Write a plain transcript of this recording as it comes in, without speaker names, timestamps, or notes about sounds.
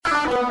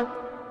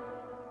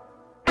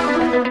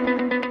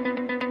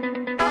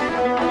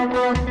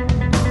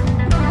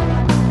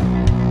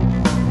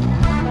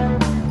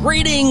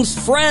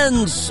Greetings,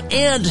 friends,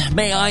 and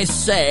may I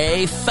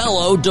say,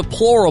 fellow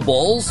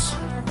deplorables.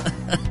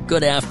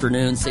 Good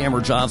afternoon. Sam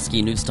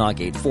Rajovsky, News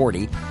Talk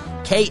 840.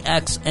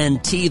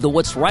 KXNT, the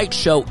What's Right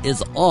show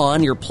is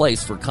on, your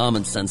place for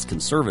common sense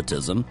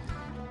conservatism.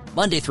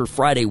 Monday through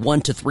Friday,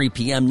 1 to 3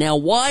 p.m. Now,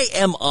 why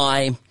am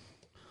I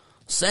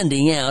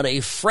sending out a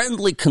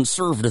friendly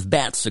conservative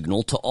bat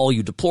signal to all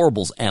you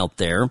deplorables out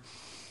there?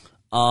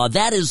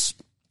 That's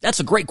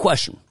a great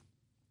question.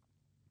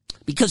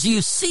 Because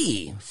you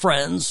see,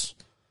 friends,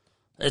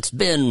 it's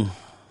been,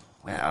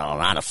 well,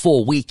 not a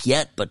full week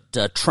yet,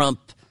 but Trump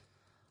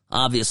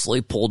obviously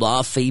pulled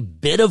off a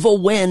bit of a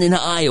win in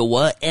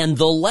Iowa, and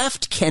the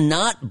left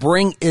cannot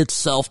bring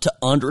itself to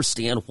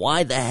understand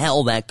why the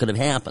hell that could have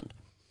happened.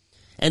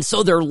 And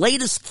so their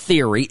latest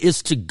theory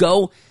is to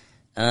go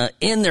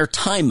in their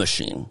time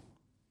machine.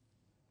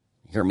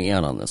 Hear me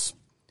out on this,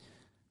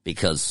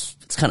 because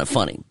it's kind of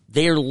funny.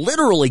 They're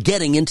literally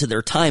getting into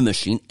their time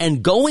machine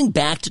and going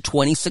back to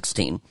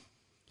 2016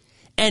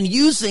 and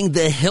using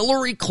the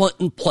Hillary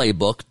Clinton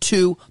playbook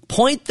to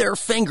point their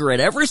finger at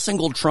every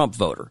single Trump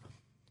voter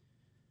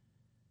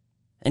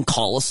and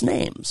call us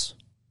names.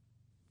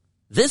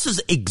 This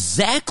is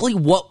exactly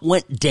what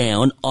went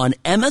down on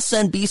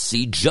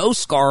MSNBC, Joe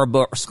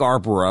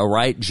Scarborough,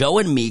 right? Joe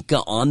and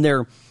Mika on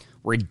their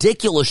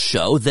ridiculous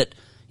show that,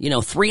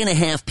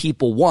 3.5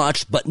 people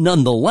watched, but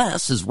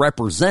nonetheless is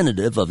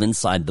representative of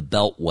inside the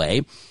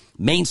Beltway,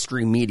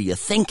 mainstream media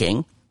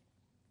thinking.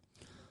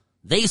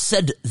 They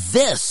said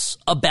this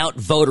about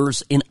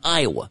voters in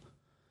Iowa.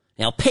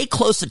 Now, pay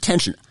close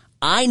attention.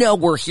 I know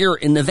we're here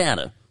in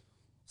Nevada.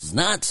 It's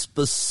not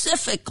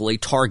specifically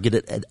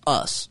targeted at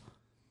us.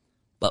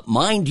 But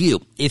mind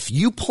you, if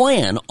you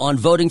plan on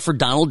voting for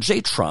Donald J.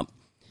 Trump,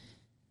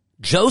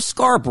 Joe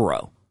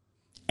Scarborough,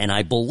 and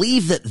I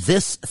believe that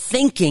this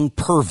thinking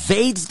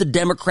pervades the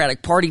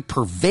Democratic Party,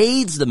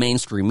 pervades the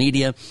mainstream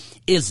media,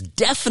 is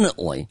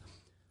definitely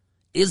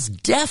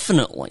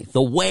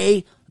the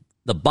way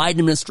the Biden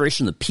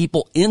administration, the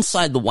people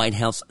inside the White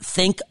House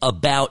think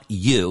about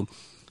you.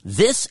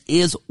 This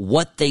is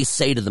what they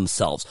say to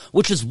themselves,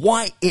 which is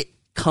why it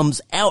comes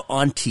out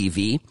on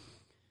TV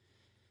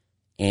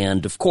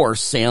and, of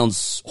course,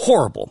 sounds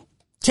horrible.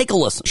 Take a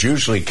listen.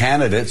 Usually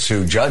candidates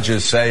who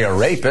judges say are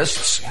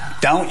rapists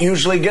don't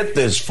usually get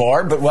this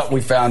far, but what we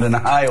found in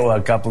Iowa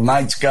a couple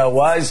nights ago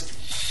was,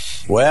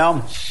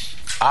 well,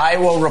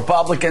 Iowa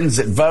Republicans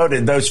that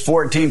voted, those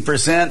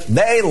 14%,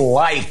 they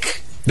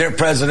like their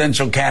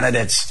presidential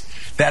candidates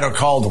that are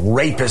called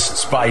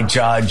rapists by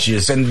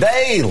judges, and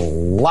they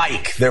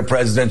like their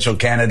presidential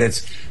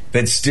candidates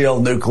that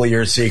steal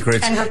nuclear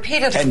secrets. And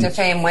repeatedly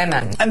defame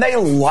women. And they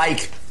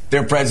like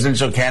their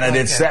presidential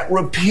candidates that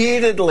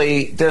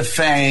repeatedly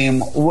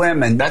defame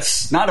women.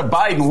 That's not a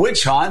Biden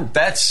witch hunt.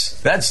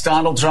 That's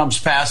Donald Trump's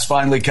past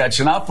finally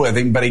catching up with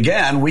him. But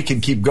again, we can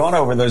keep going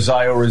over those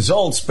Iowa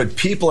results. But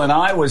people in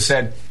Iowa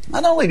said,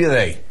 not only do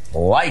they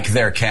like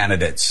their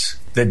candidates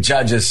that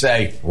judges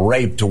say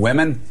raped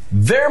women,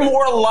 they're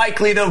more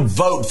likely to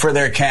vote for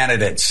their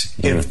candidates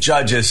if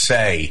judges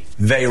say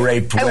they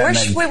raped women. I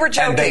wish we were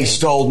joking. And they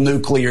stole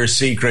nuclear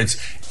secrets.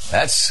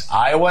 That's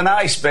Iowa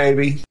nice,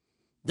 baby.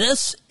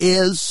 This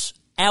is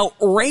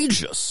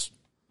outrageous.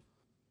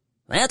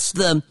 This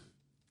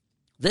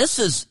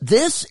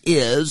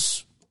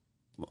is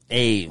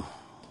a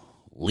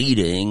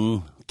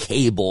leading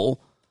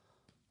cable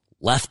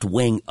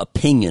left-wing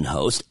opinion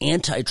host,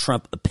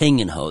 anti-Trump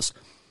opinion host,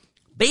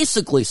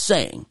 basically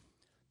saying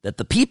that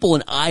the people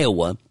in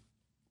Iowa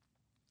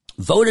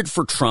voted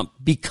for Trump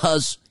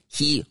because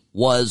he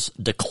was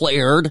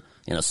declared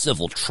in a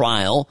civil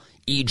trial,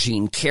 E.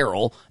 Jean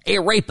Carroll, a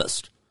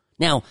rapist.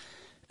 Now,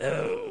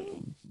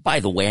 by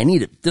the way,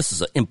 this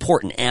is an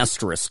important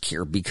asterisk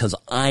here because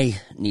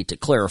I need to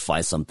clarify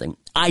something.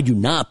 I do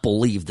not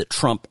believe that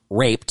Trump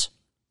raped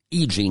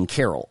E. Jean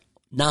Carroll.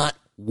 Not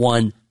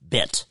one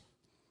bit.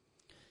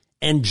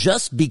 And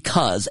just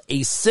because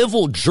a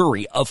civil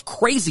jury of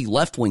crazy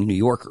left-wing New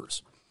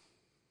Yorkers,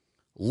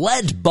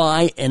 led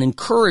by and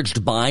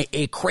encouraged by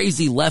a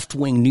crazy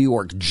left-wing New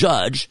York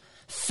judge,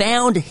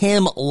 found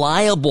him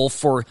liable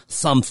for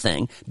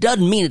something,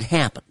 doesn't mean it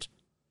happened.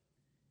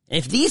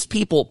 If these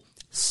people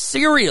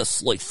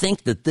seriously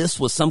think that this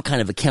was some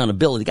kind of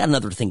accountability, they got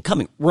another thing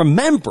coming.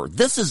 Remember,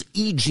 this is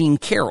E. Jean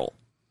Carroll,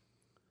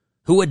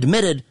 who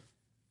admitted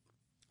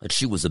that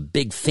she was a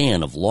big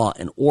fan of law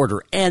and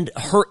order, and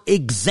her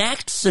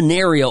exact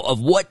scenario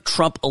of what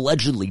Trump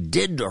allegedly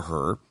did to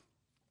her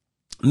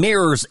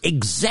mirrors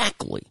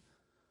exactly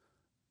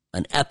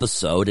an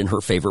episode in her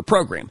favorite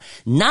program.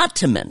 Not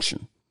to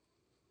mention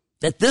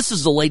that this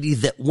is the lady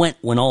that went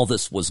when all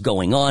this was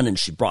going on, and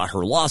she brought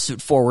her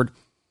lawsuit forward.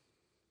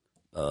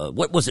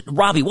 What was it,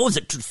 Robbie? What was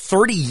it,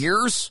 30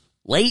 years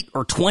late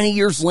or 20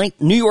 years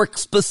late? New York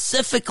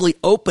specifically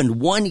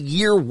opened 1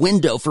 year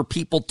window for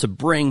people to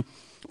bring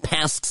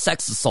past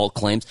sex assault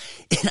claims.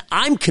 And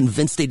I'm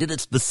convinced they did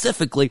it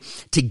specifically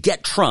to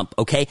get Trump,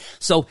 okay?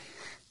 So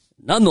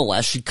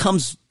nonetheless, she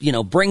comes,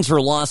 brings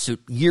her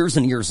lawsuit years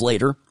and years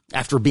later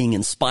after being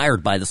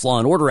inspired by this Law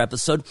and Order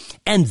episode.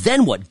 And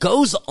then what?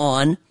 Goes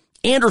on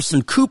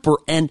Anderson Cooper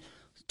and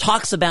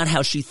talks about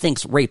how she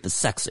thinks rape is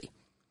sexy.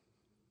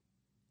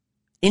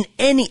 In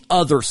any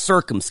other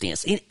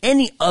circumstance, in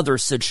any other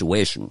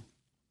situation,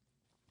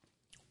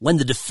 when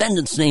the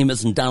defendant's name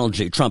isn't Donald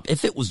J. Trump,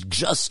 if it was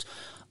just,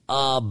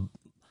 blah,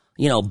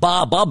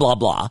 blah, blah,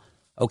 blah,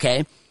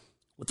 okay,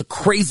 with a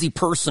crazy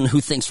person who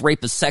thinks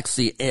rape is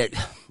sexy,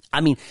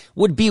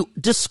 would be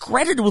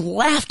discredited,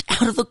 laughed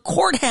out of the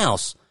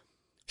courthouse.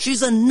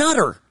 She's a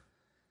nutter.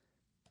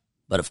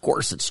 But of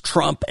course it's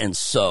Trump, and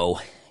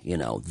so,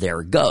 there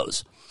it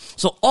goes.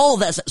 So all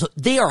of that, so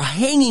they are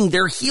hanging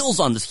their heels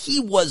on this.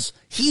 He was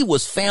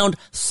found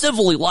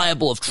civilly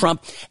liable of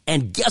Trump.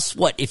 And guess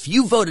what? If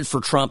you voted for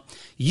Trump,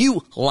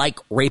 you like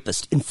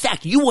rapists. In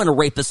fact, you want a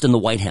rapist in the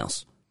White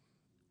House.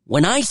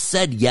 When I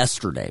said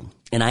yesterday,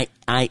 and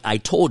I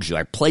told you,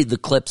 I played the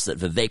clips that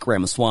Vivek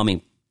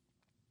Ramaswamy,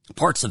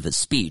 parts of his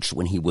speech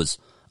when he was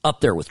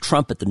up there with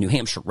Trump at the New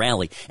Hampshire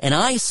rally. And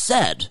I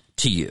said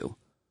to you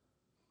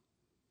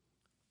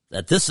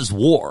that this is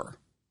war.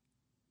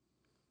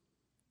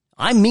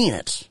 I mean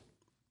it.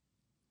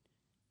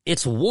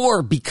 It's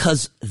war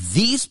because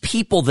these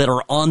people that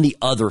are on the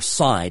other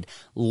side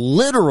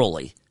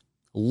literally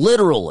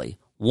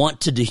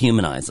want to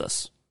dehumanize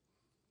us.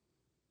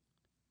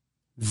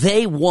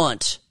 They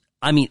want,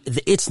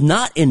 it's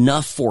not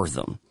enough for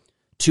them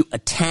to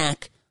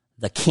attack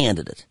the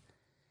candidate.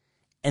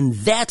 And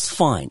that's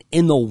fine.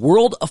 In the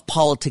world of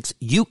politics,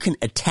 you can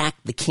attack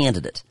the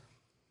candidate.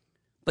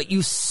 But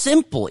you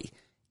simply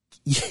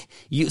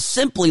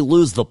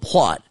lose the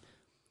plot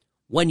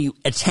when you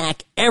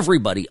attack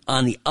everybody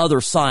on the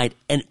other side,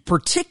 and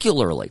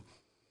particularly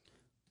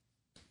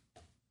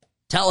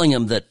telling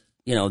them that,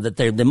 that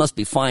they must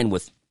be fine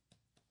with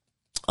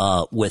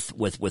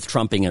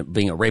Trump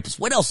being a rapist.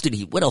 What else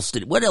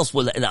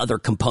was the other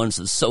components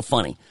that's so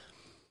funny?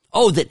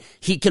 Oh, that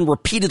he can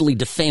repeatedly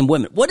defame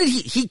women. What did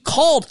he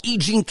called E.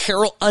 Jean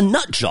Carroll a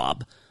nut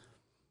job.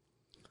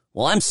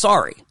 Well, I'm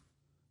sorry.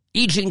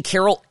 E. Jean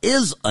Carroll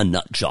is a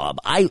nut job.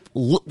 I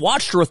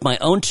watched her with my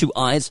own two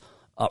eyes,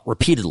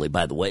 repeatedly,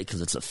 by the way,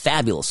 because it's a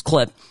fabulous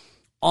clip,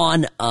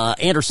 on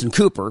Anderson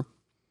Cooper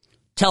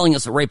telling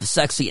us that rape is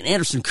sexy, and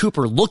Anderson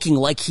Cooper looking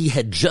like he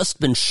had just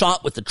been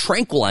shot with a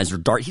tranquilizer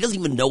dart. He doesn't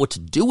even know what to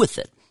do with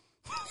it.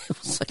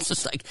 It's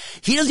just like,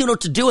 he doesn't even know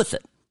what to do with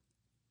it.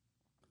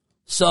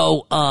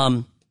 So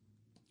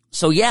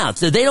yeah,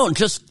 so they don't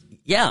just,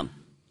 yeah.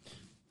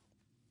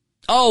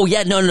 Oh,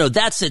 yeah, no,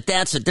 that's it.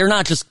 They're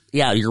not just,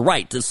 yeah, you're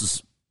right. This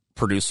is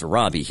producer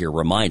Robbie here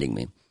reminding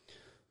me.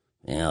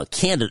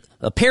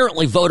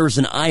 Apparently voters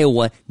in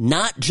Iowa,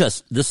 not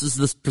just, this is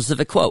the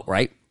specific quote,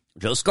 right?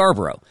 Joe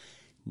Scarborough.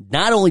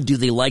 Not only do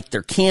they like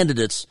their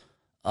candidates,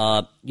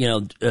 that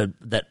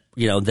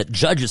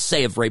judges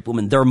say have raped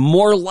women, they're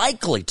more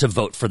likely to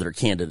vote for their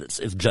candidates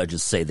if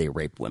judges say they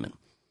rape women.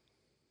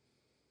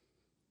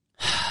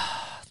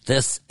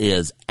 This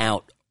is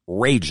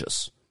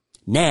outrageous.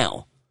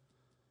 Now,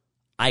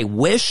 I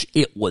wish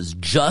it was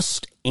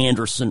just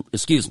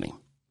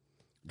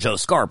Joe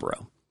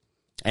Scarborough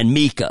and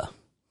Mika,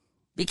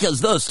 because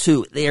those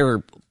two,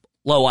 they're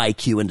low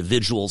IQ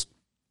individuals.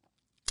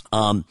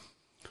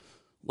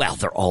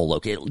 They're all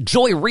located.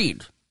 Joy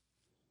Reid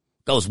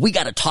goes, we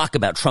got to talk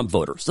about Trump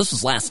voters. This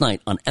was last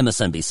night on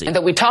MSNBC. And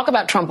that we talk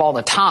about Trump all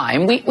the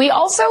time. We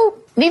also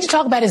need to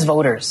talk about his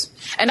voters.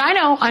 And I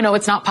know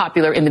it's not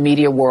popular in the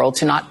media world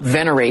to not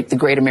venerate the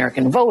great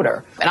American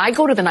voter. And I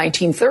go to the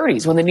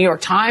 1930s when the New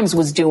York Times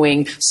was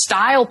doing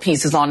style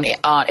pieces on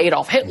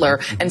Adolf Hitler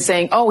and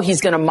saying,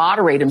 he's going to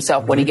moderate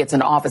himself when he gets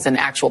into office and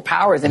actual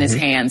power is in his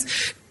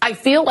hands. I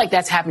feel like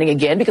that's happening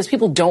again because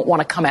people don't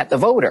want to come at the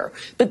voter.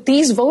 But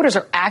these voters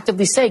are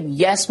actively saying,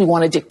 yes, we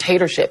want a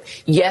dictatorship.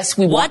 Yes,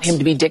 we want him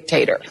to be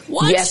dictator.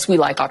 What? Yes, we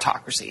like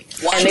autocracy.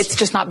 What? And it's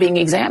just not being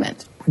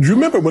examined. Do you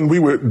remember when we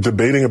were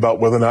debating about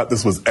whether or not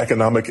this was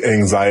economic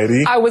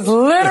anxiety? I was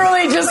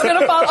literally just going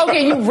to follow.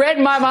 Okay, you read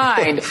my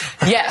mind.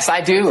 Yes, I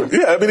do.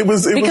 Yeah, it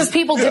was because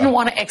people didn't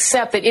want to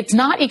accept that it's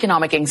not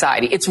economic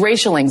anxiety. It's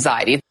racial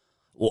anxiety.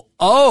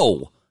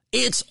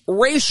 It's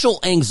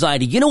racial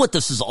anxiety. You know what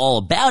this is all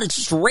about? It's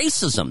just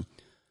racism.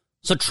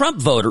 So Trump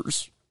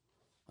voters,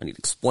 I need to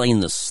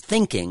explain this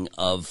thinking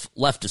of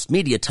leftist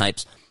media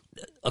types.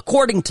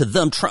 According to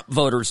them, Trump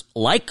voters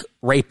like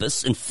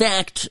rapists. In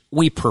fact,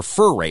 we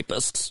prefer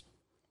rapists.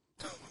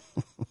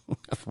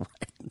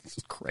 This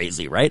is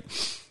crazy, right?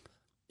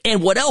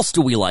 And what else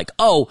do we like?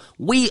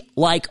 We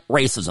like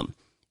racism.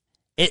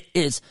 It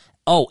is,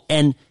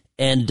 and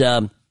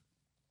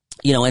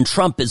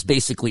Trump is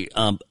basically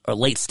a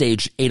late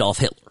stage Adolf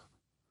Hitler.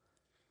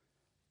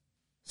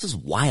 This is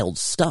wild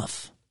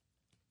stuff.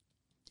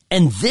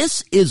 And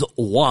this is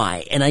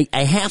why, and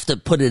I have to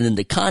put it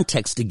into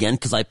context again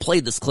because I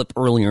played this clip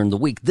earlier in the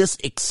week. This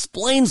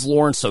explains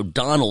Lawrence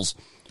O'Donnell's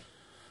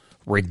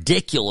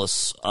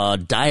ridiculous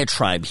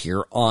diatribe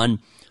here on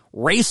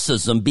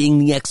racism being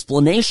the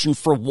explanation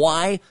for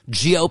why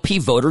GOP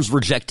voters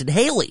rejected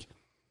Haley.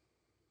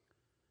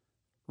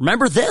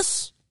 Remember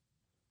this?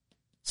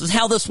 This is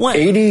how this went.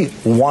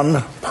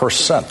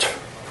 81%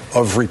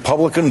 of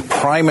Republican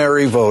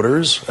primary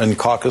voters and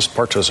caucus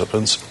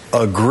participants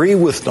agree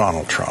with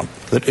Donald Trump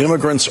that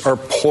immigrants are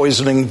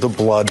poisoning the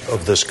blood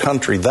of this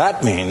country.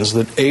 That means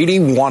that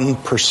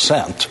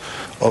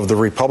 81% of the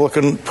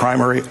Republican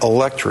primary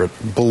electorate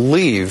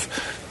believe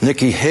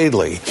Nikki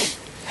Haley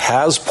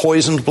has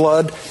poisoned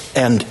blood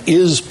and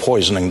is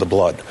poisoning the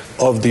blood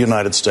of the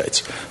United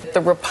States.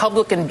 The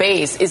Republican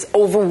base is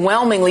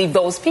overwhelmingly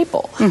those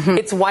people.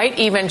 It's white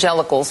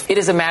evangelicals. It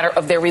is a matter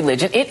of their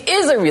religion. It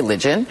is a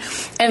religion.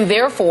 And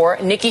therefore,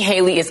 Nikki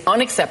Haley is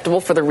unacceptable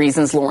for the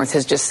reasons Lawrence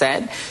has just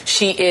said.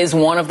 She is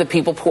one of the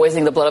people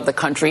poisoning the blood of the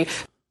country.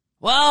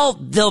 Well,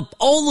 the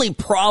only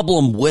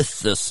problem with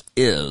this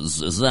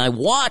is that I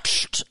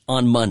watched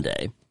on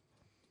Monday,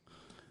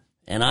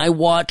 and I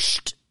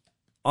watched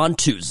on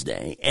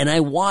Tuesday, and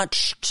I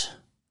watched,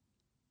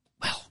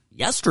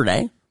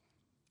 yesterday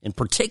in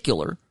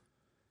particular,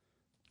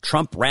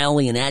 Trump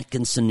rally in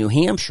Atkinson, New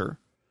Hampshire.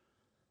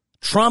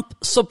 Trump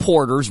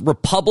supporters,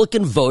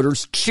 Republican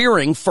voters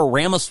cheering for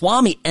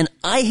Ramaswamy. And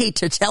I hate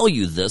to tell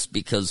you this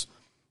because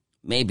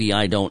maybe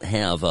I don't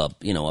have a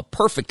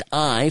perfect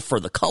eye for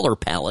the color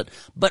palette,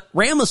 but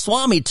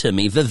Ramaswamy to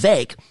me,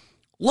 Vivek,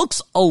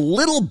 looks a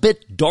little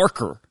bit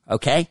darker,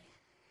 okay,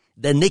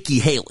 than Nikki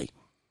Haley.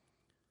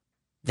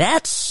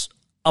 That's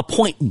a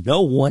point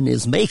no one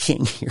is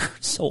making here.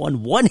 So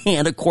on one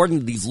hand, according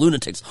to these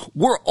lunatics,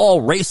 we're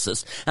all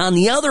racist. On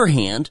the other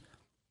hand,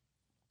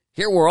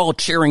 here we're all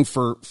cheering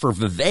for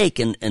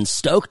Vivek and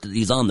stoked that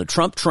he's on the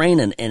Trump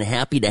train and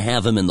happy to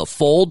have him in the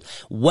fold,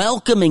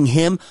 welcoming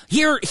him.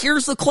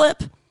 Here's the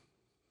clip.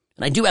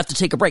 And I do have to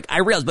take a break. I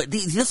realize, but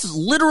this is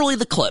literally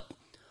the clip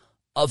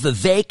of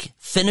Vivek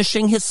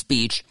finishing his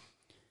speech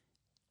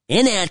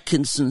in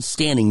Atkinson,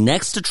 standing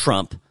next to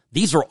Trump.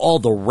 These are all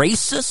the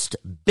racist,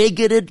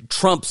 bigoted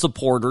Trump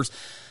supporters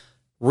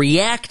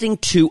reacting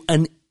to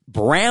a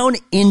brown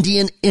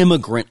Indian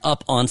immigrant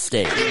up on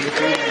stage. They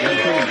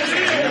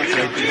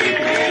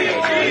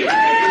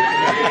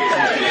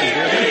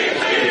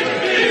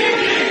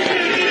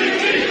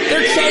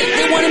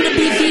want him to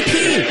be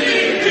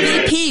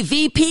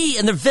VP,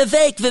 and they're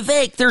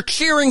Vivek, they're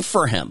cheering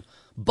for him.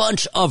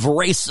 Bunch of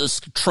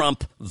racist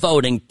Trump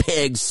voting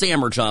pigs.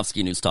 Sam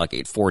Rajovsky, News Talk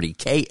 840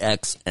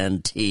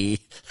 KXNT.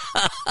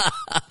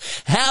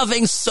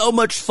 Having so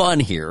much fun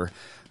here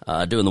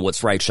doing the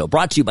What's Right show.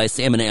 Brought to you by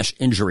Sam & Ash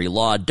Injury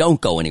Law. Don't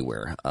go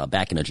anywhere.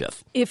 Back in a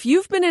jiff. If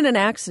you've been in an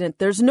accident,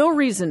 there's no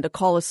reason to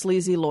call a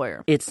sleazy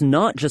lawyer. It's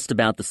not just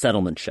about the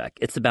settlement check.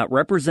 It's about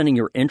representing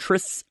your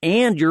interests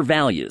and your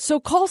values. So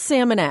call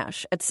Sam &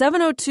 Ash at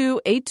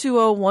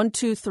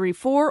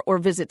 702-820-1234 or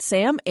visit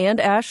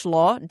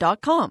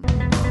samandashlaw.com.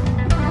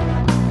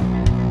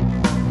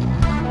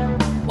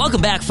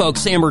 Welcome back,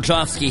 folks. Sam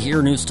Rajovsky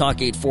here, News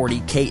Talk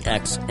 840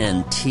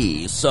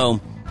 KXNT.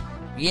 So,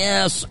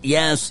 yes.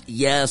 The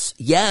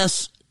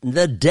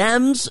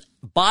Dems,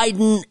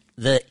 Biden,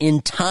 the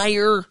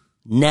entire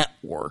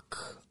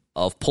network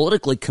of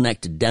politically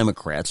connected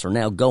Democrats are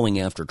now going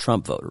after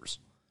Trump voters.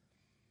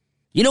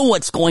 You know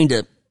what's going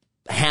to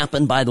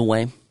happen, by the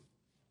way?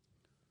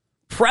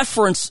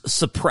 Preference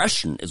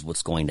suppression is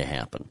what's going to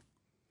happen.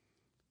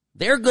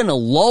 They're going to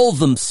lull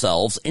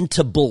themselves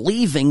into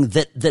believing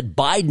that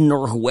Biden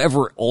or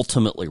whoever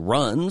ultimately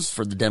runs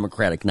for the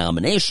Democratic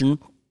nomination,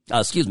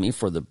 as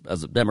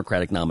a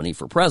Democratic nominee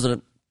for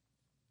president,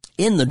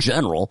 in the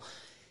general,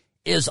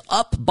 is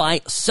up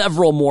by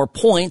several more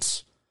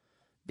points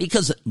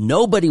because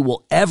nobody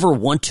will ever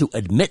want to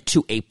admit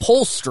to a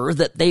pollster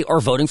that they are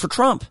voting for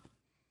Trump.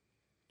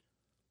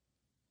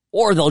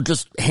 Or they'll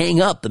just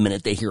hang up the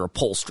minute they hear a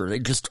pollster. They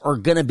just are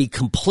going to be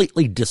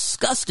completely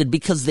disgusted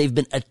because they've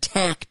been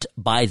attacked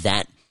by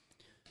that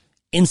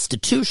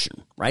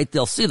institution, right?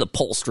 They'll see the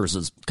pollsters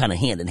as kind of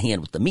hand in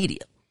hand with the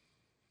media.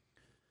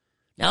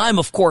 Now, I'm,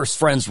 of course,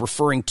 friends,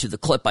 referring to the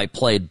clip I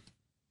played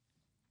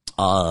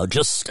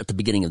just at the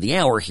beginning of the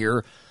hour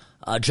here.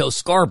 Joe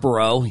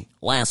Scarborough,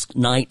 last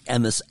night,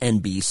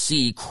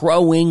 MSNBC,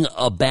 crowing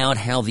about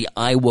how the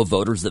Iowa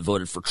voters that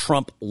voted for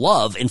Trump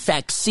in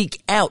fact,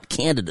 seek out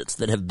candidates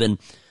that have been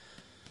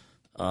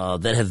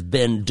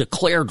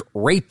declared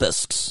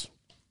rapists,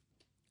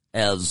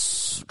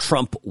 as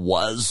Trump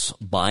was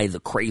by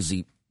the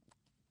crazy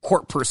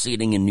court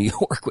proceeding in New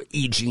York with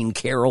E. Jean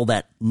Carroll,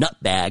 that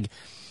nutbag.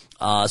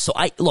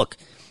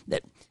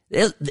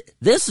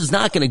 This is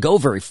not going to go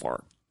very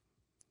far.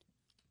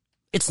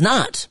 It's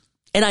not.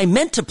 And I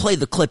meant to play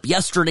the clip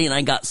yesterday and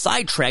I got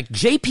sidetracked.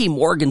 JP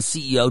Morgan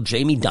CEO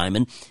Jamie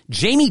Dimon,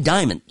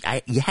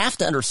 you have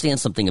to understand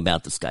something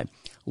about this guy.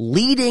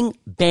 Leading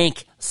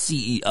bank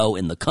CEO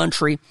in the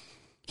country.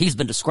 He's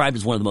been described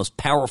as one of the most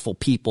powerful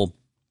people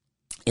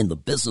in the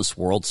business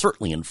world,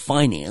 certainly in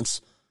finance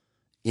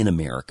in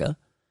America.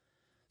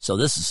 So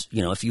this is,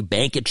 if you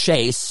bank at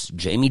Chase,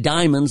 Jamie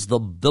Dimon's the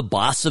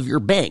boss of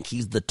your bank.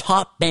 He's the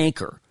top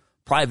banker,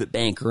 private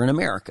banker in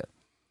America.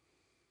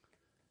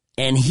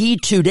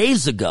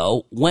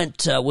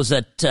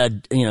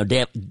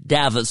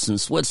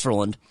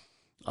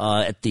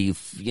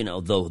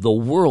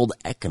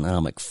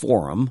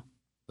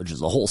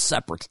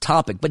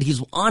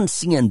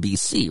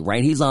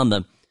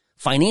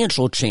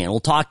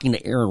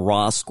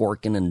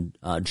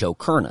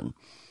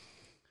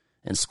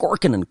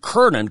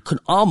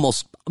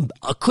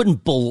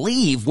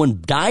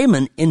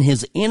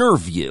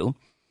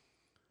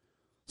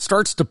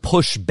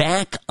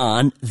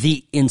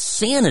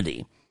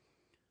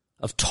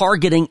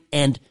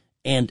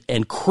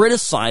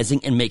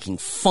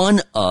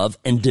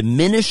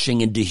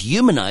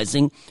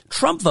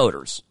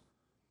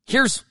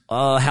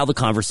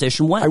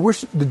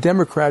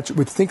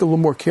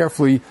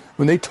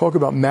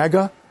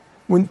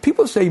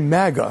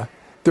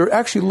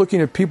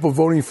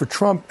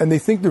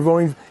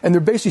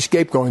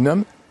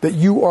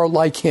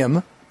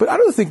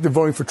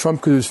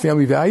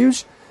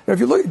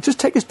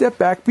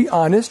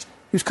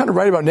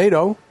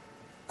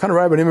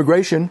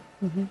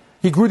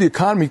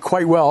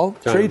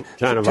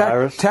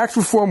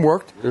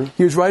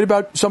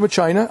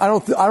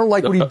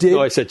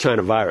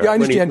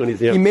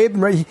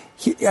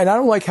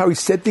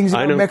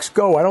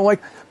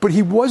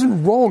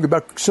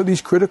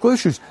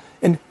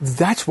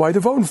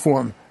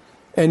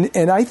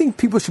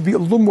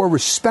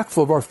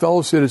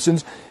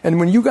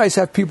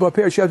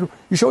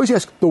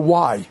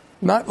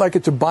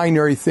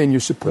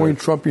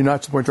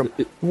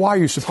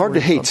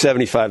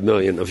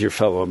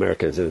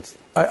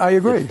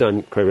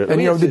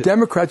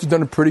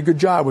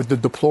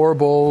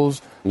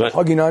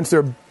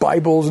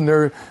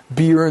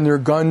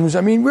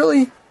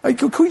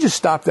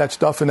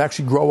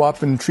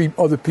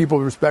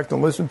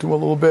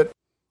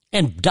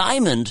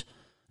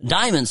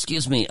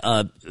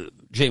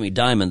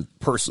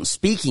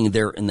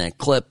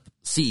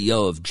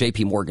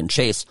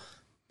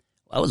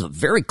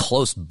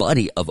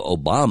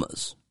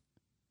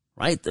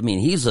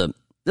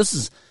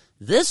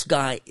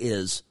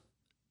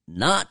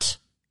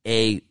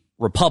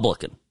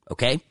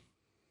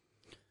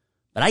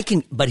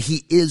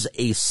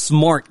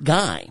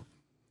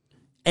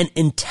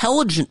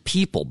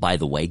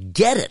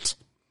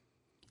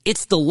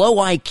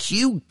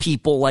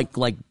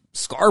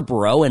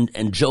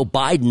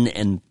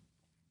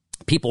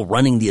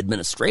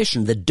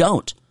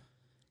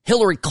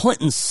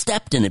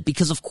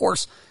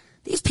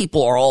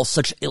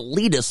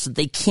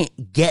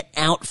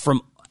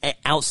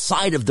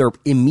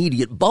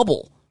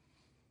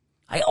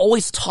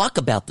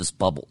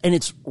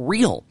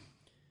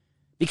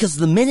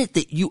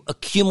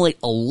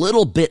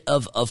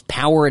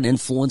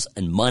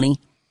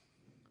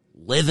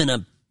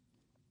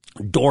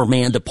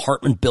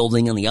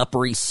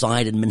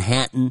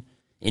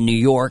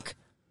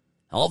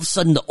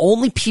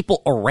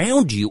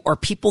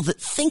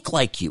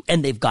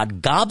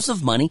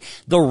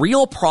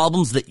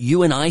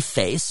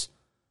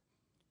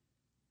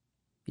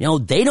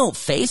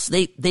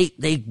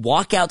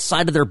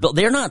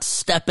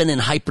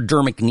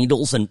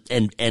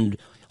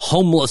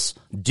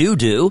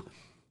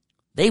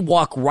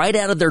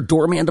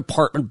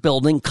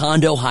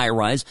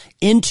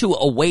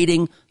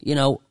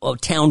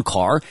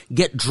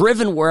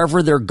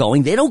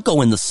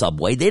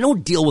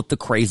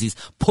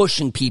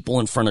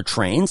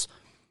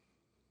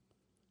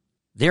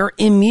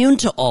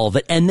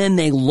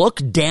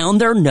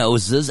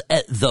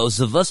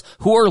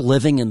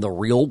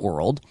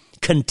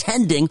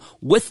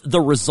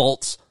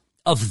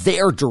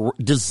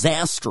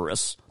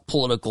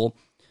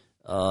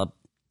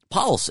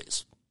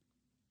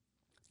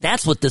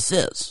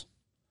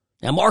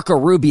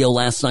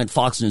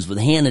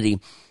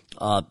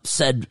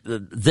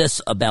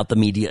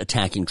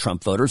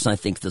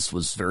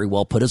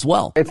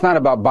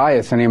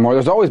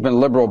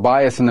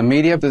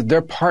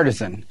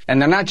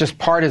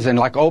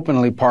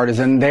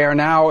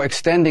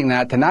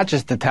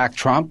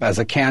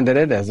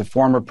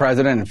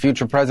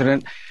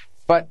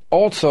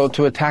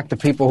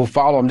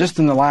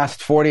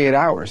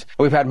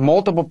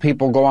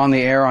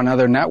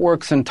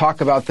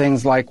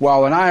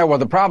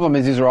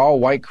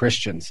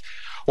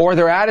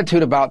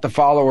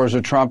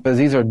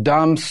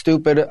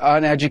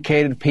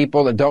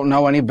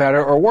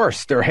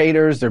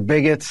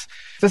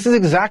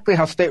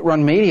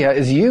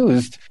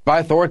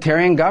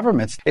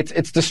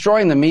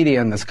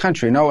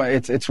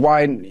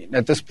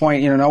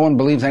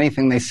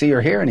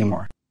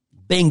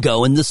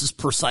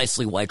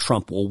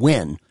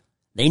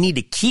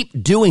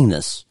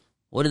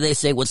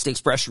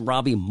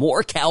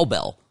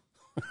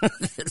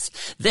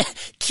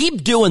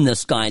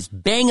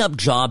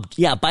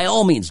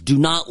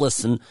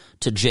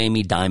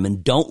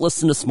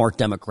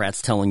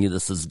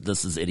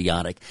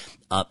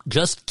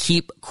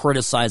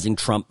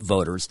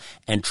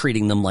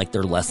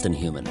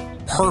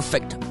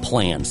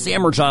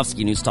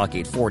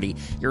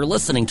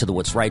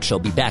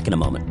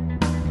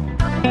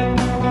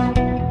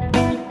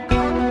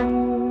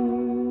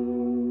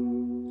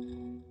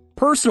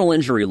 Personal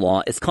injury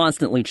law is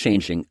constantly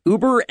changing.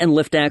 Uber and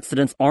Lyft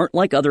accidents aren't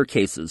like other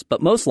cases, but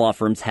most law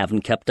firms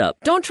haven't kept up.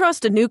 Don't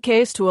trust a new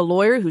case to a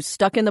lawyer who's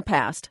stuck in the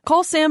past.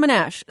 Call Sam and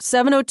Ash,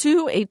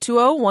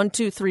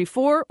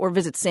 702-820-1234, or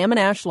visit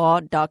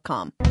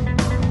samandashlaw.com.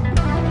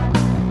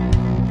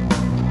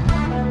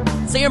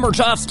 Sam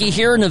Murjovsky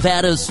here,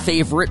 Nevada's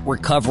favorite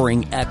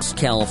recovering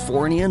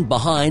ex-Californian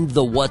behind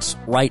the What's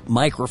Right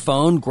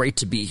microphone. Great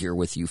to be here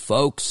with you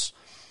folks.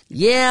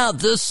 Yeah,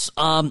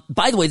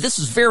 by the way, this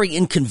is very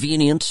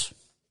inconvenient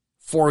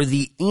for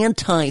the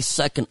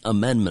anti-Second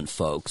Amendment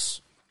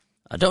folks.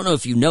 I don't know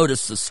if you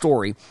noticed the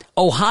story.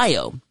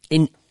 Ohio,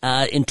 in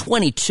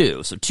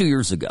 22, so 2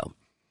 years ago,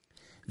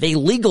 they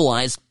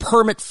legalized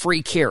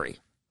permit-free carry.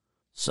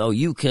 So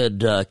you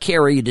could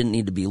carry, you didn't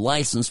need to be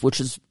licensed, which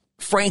is,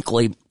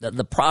 frankly,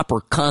 the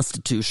proper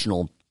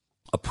constitutional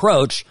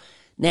approach.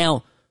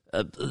 Now,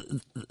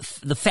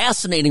 the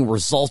fascinating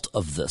result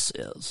of this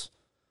is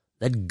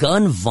that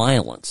gun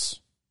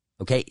violence,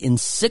 okay, in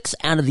 6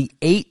 out of the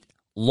 8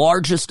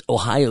 largest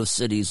Ohio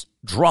cities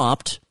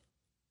dropped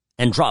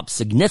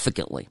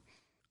significantly.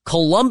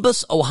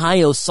 Columbus,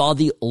 Ohio saw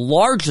the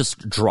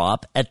largest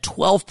drop at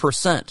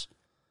 12%.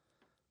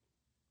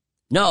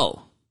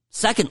 No,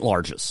 second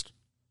largest.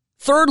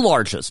 Third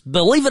largest,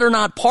 believe it or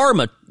not,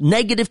 Parma,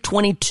 negative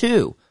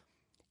 22.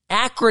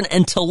 Akron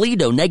and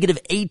Toledo, negative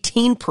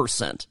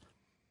 18%.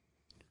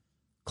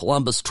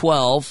 Columbus,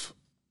 12.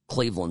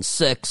 Cleveland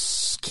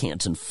 6,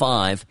 Canton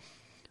 5.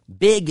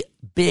 Big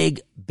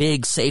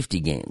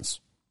safety gains.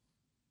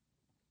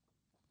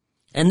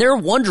 And they're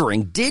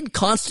wondering, did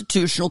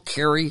constitutional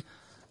carry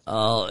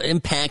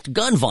impact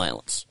gun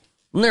violence?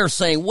 And they're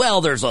saying, well,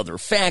 there's other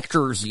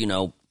factors,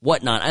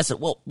 whatnot. I said,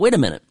 well, wait a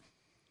minute.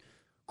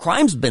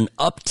 Crime's been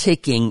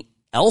upticking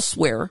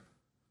elsewhere,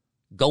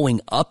 going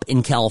up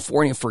in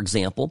California, for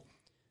example.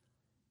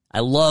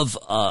 I love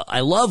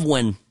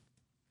when...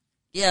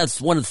 Yeah,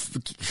 it's one of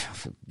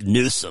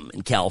Newsom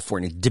in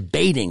California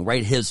debating,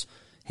 right? His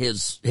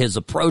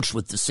approach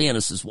with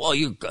DeSantis is, well,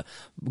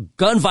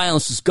 gun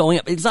violence is going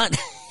up. He's not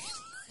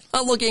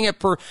looking at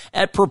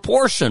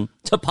proportion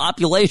to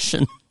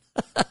population.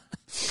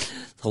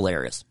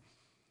 Hilarious.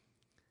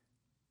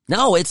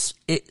 No, if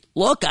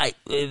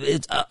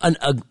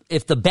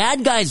the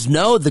bad guys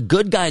know the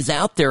good guys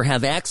out there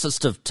have access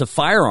to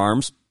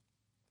firearms,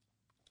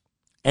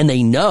 and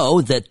they know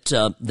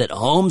that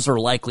homes are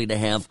likely to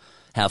have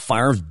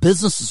firearms,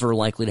 businesses are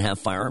likely to have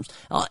firearms.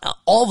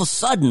 All of a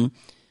sudden,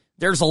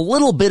 there's a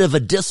little bit of a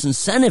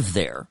disincentive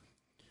there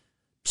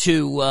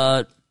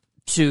to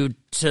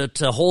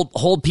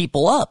hold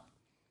people up.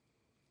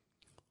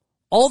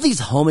 All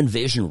these home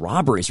invasion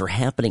robberies are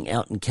happening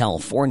out in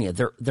California.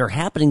 They're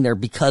happening there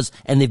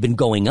and they've been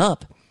going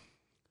up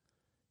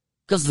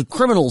because the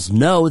criminals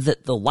know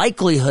that the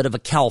likelihood of a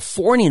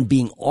Californian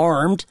being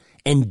armed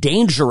and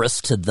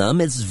dangerous to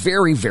them is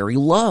very, very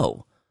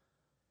low.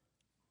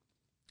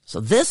 So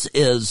this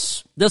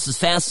is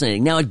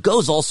fascinating. Now it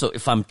goes also,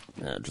 if I'm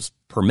just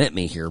permit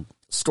me here,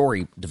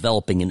 story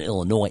developing in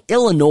Illinois.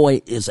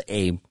 Illinois is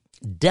a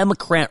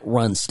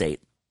Democrat-run state,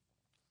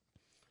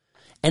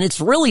 and it's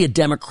really a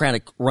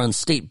Democratic-run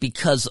state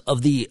because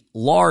of the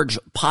large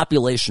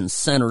population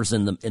centers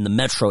in the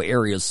metro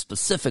areas,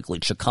 specifically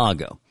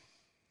Chicago.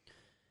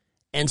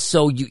 And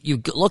so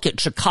you look at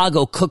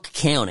Chicago, Cook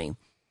County,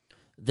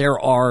 there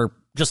are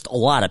just a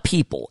lot of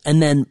people,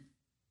 and then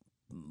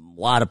a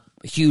lot of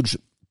huge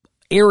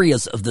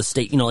areas of the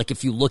state, like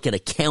if you look at a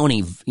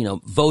county,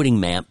 voting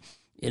map,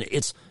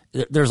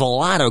 there's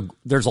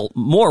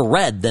more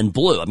red than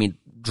blue. I mean,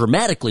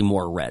 dramatically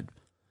more red.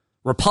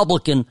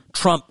 Republican,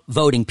 Trump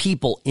voting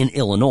people in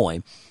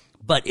Illinois,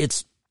 but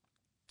it's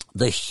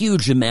the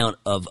huge amount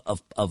of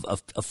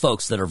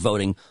folks that are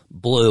voting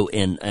blue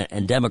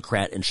and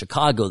Democrat in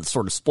Chicago that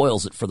sort of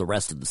spoils it for the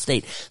rest of the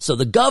state. So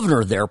the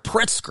governor there,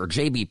 Pritzker,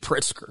 J.B.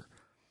 Pritzker,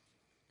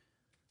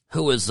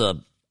 who is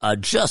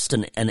just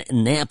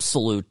an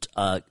absolute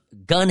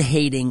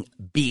gun-hating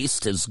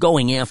beast, is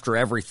going after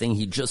everything.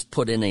 He just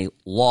put in a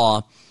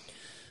law,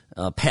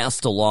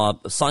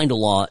 signed a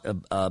law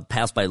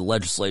passed by the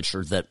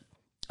legislature that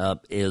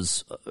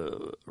there's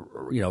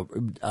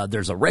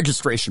a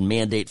registration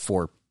mandate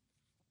for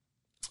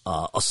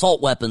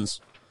assault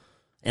weapons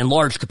and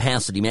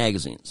large-capacity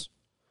magazines.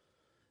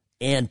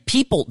 And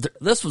people,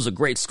 this was a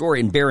great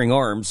story in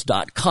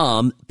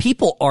bearingarms.com,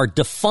 people are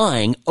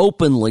defying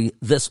openly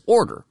this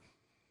order,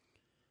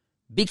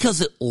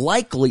 because it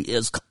likely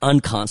is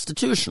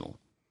unconstitutional.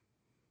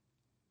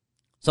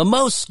 So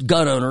most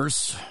gun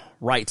owners,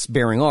 writes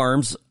Bearing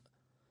Arms,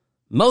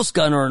 most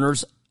gun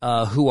owners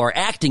who are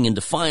acting in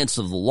defiance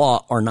of the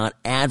law are not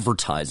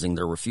advertising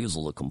their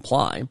refusal to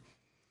comply.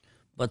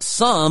 But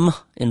some,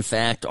 in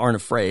fact, aren't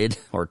afraid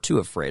or too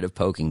afraid of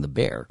poking the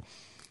bear.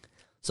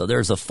 So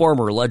there's a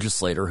former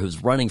legislator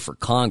who's running for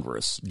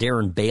Congress,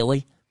 Darren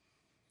Bailey,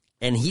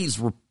 and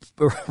he's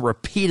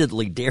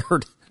repeatedly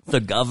dared the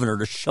governor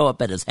to show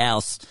up at his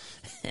house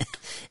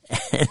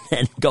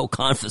and go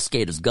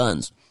confiscate his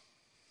guns.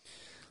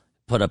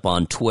 Put up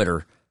on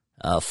Twitter,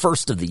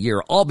 first of the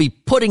year. I'll be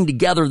putting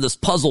together this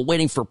puzzle,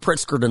 waiting for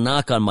Pritzker to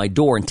knock on my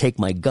door and take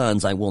my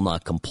guns. I will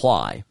not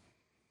comply.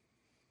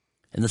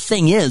 And the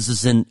thing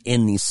is in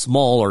these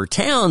smaller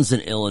towns in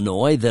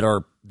Illinois that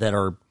are,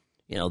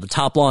 the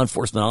top law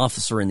enforcement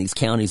officer in these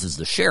counties is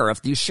the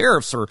sheriff.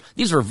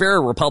 These are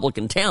very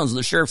Republican towns. And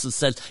the sheriff has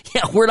said,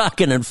 yeah, we're not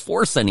going to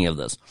enforce any of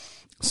this.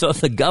 So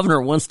if the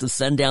governor wants to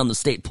send down the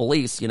state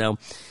police,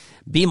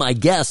 be my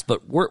guest,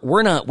 but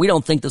we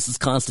don't think this is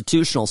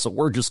constitutional. So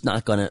we're just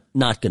not going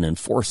to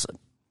enforce it.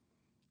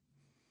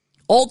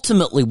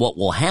 Ultimately, what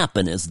will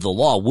happen is the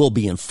law will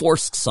be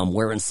enforced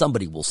somewhere and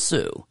somebody will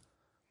sue.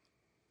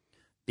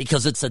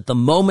 Because it's at the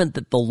moment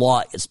that the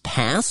law is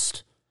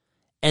passed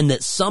and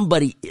that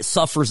somebody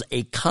suffers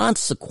a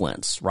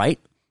consequence, right?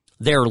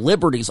 Their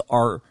liberties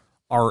are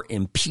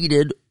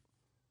impeded.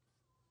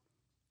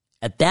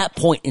 At that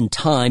point in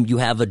time, you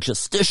have a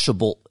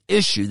justiciable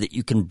issue that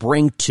you can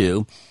bring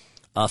to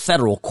a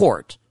federal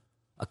court,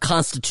 a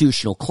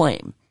constitutional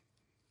claim.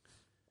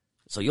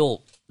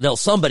 So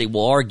somebody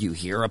will argue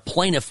here, a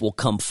plaintiff will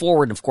come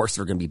forward, and of course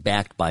they're going to be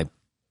backed by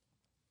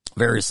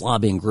various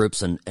lobbying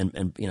groups and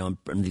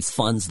these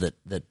funds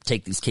that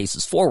take these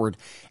cases forward,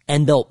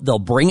 and they'll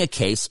bring a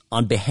case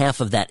on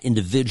behalf of that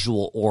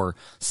individual or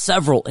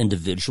several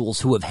individuals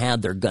who have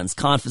had their guns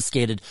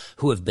confiscated,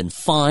 who have been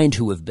fined,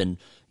 who have been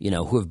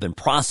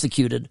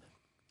prosecuted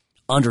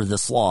under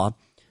this law,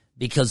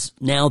 because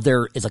now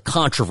there is a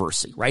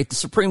controversy, right? The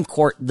Supreme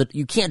Court, that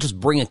you can't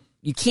bring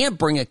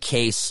a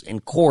case in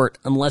court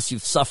unless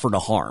you've suffered a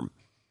harm.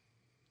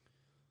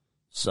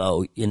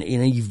 So,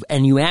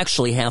 you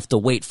actually have to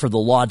wait for the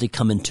law to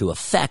come into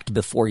effect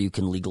before you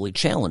can legally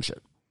challenge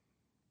it.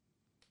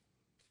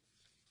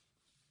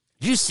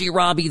 Did you see,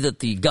 Robbie, that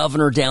the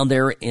governor down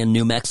there in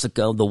New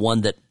Mexico, the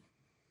one that,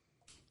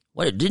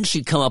 didn't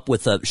she come up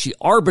with she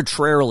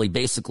arbitrarily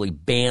basically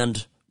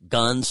banned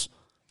guns?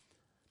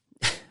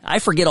 I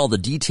forget all the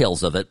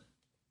details of it.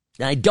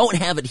 And I don't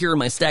have it here in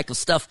my stack of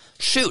stuff.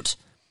 Shoot.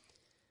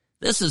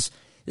 The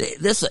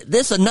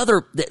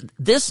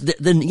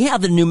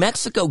New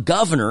Mexico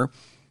governor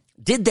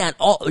did that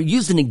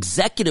used an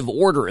executive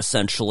order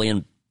essentially,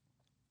 and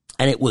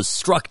it was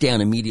struck down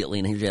immediately,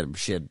 and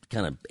she had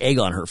kind of egg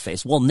on her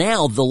face. Well,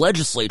 now the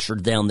legislature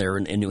down there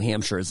in New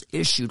Hampshire has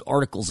issued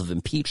articles of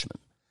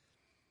impeachment.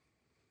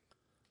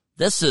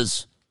 You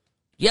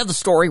have the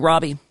story,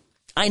 Robbie?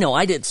 I know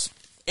I did.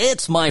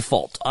 It's my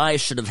fault. I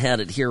should have had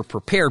it here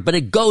prepared, but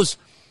it goes,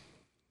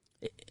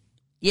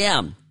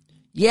 yeah,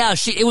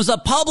 it was a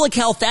public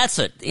health, that's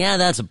it. Yeah,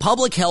 that's a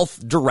public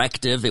health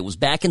directive. It was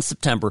back in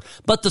September.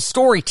 But the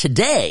story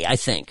today, I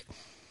think,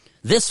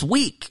 this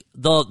week,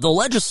 the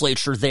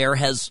legislature there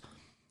has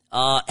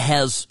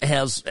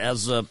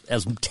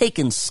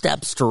taken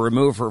steps to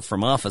remove her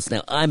from office.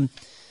 Now, I'm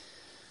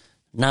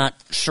not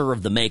sure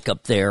of the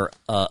makeup there,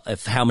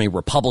 of how many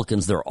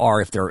Republicans there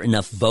are, if there are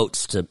enough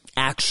votes to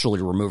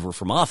actually remove her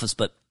from office.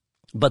 But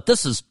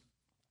this is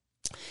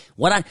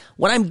what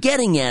I'm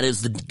getting at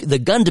is the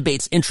gun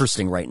debate's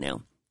interesting right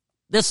now.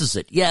 This is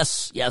it.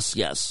 Yes.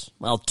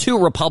 Well,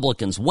 2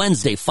 Republicans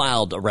Wednesday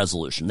filed a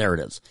resolution. There it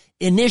is.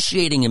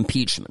 Initiating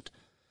impeachment.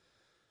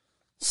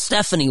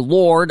 Stephanie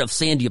Lord of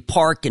Sandia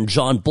Park and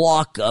John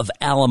Block of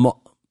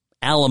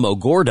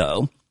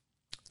Alamogordo.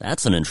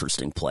 That's an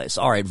interesting place.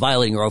 All right,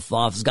 violating her oath of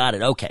office. Got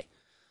it. Okay.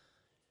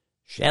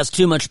 She has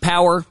too much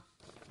power.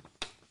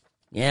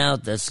 Yeah,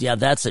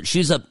 that's it.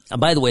 She's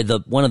by the way,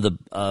 one of the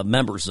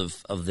members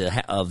of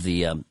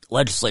the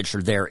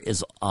legislature there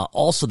is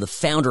also the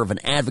founder of an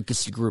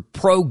advocacy group,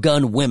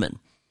 Pro-Gun Women.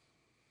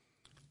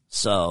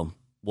 So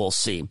we'll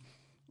see.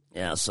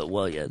 Yeah. So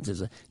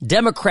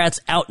Democrats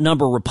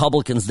outnumber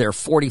Republicans there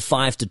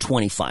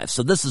 45-25.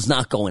 So this is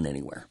not going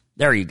anywhere.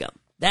 There you go.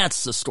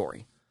 That's the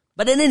story.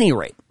 But at any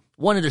rate,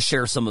 wanted to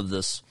share some of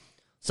this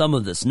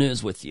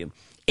news with you.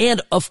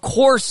 And of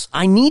course,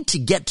 I need to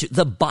get to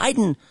the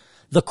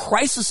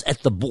crisis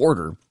at the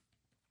border.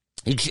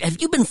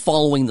 Have you been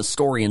following the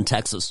story in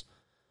Texas?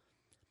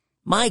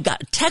 My God,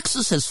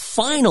 Texas has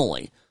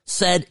finally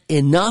said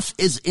enough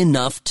is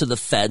enough to the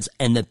feds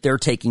and that they're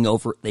taking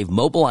over. They've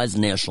mobilized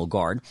the National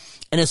Guard.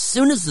 And as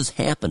soon as this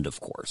happened,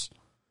 of course,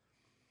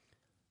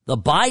 the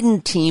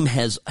Biden team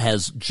has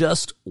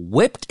just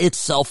whipped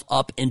itself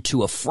up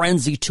into a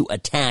frenzy to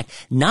attack,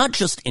 not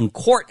just in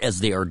court as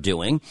they are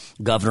doing,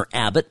 Governor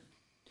Abbott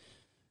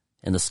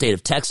and the state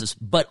of Texas,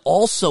 but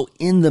also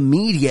in the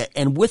media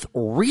and with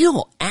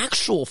real,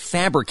 actual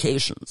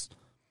fabrications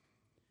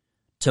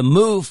to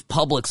move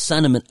public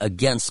sentiment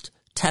against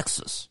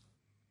Texas.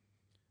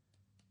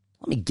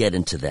 Let me get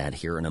into that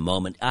here in a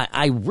moment.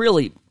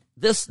 The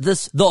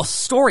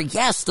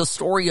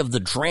story of the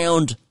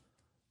drowned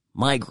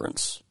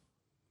migrants.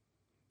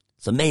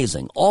 It's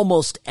amazing.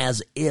 Almost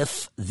as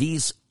if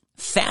these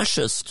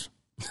fascist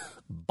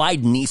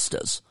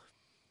Bidenistas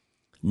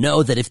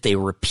know that if they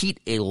repeat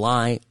a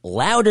lie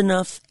loud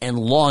enough and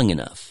long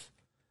enough,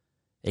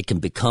 it can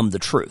become the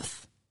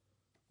truth,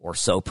 or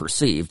so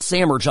perceived.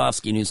 Sam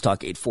Rajovsky, News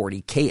Talk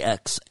 840,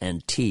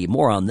 KXNT.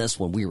 More on this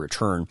when we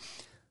return.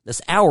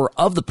 This hour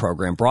of the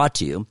program brought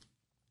to you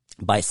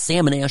by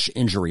Salmon Ash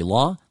Injury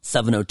Law,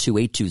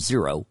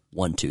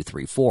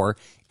 702-820-1234.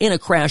 In a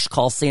crash,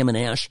 call Salmon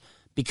Ash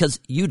because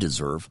you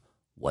deserve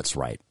what's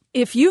right.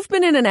 If you've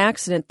been in an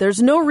accident,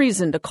 there's no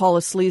reason to call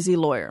a sleazy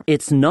lawyer.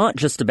 It's not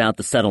just about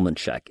the settlement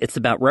check. It's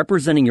about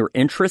representing your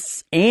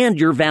interests and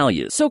your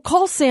values. So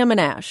call Sam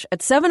and Ash at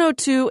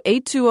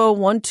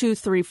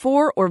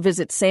 702-820-1234 or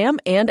visit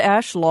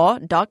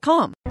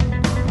samandashlaw.com.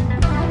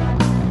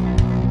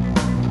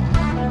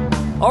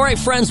 All right,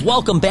 friends,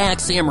 welcome back.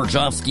 Sam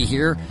Rajovsky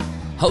here,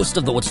 host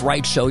of the What's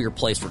Right Show, your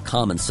place for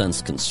common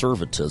sense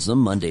conservatism,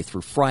 Monday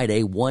through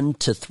Friday, 1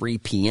 to 3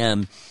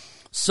 p.m.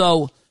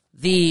 So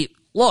this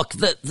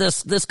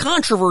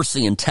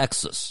controversy in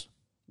Texas,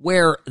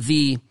 where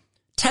the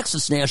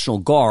Texas National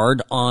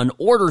Guard, on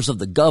orders of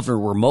the governor,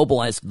 were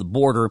mobilized to the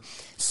border,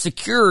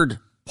 secured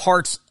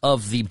parts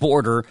of the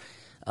border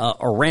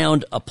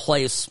around a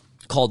place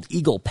called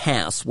Eagle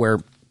Pass, where,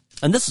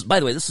 and this is, by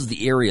the way, this is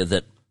the area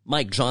that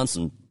Mike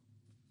Johnson,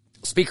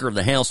 Speaker of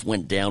the House,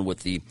 went down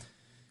with the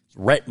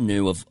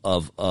retinue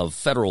of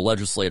federal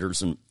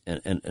legislators and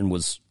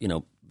was,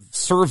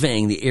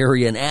 surveying the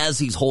area. And as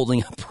he's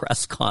holding a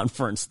press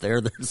conference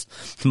there's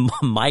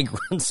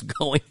migrants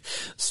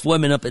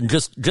swimming up and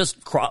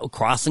just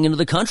crossing into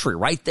the country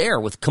right there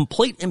with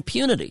complete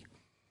impunity.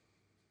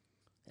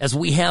 As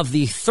we have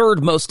the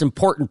third most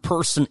important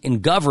person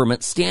in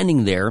government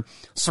standing there,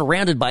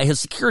 surrounded by his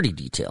security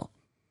detail.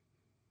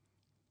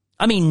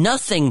 I mean,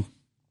 nothing,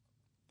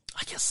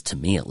 I guess to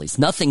me at least,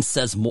 nothing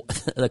says more,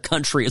 the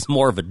country is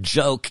more of a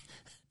joke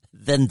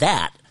than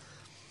that.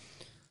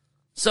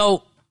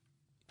 So,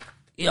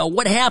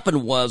 what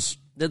happened was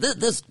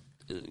this,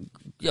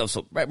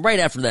 so right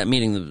after that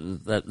meeting,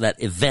 that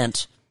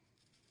event,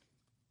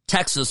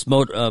 Texas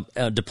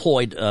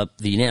deployed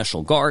the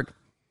National Guard,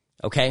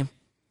 okay?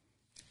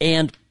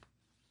 And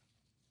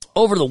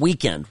over the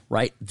weekend,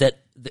 right, that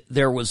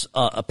there was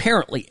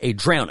apparently a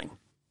drowning.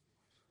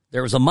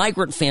 There was a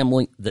migrant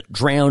family that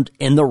drowned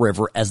in the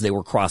river as they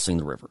were crossing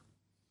the river.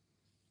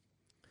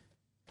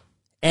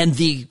 And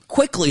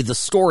quickly the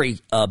story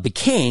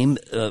became,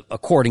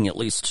 according at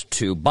least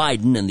to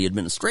Biden and the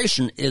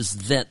administration,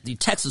 is that the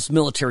Texas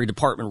Military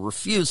Department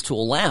refused to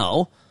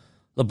allow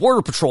the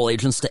Border Patrol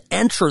agents to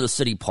enter the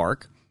city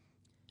park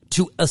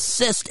to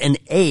assist and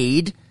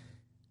aid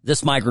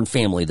this migrant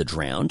family that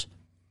drowned,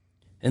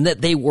 and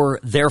that they were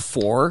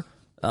therefore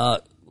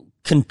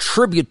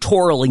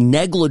contributorily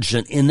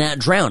negligent in that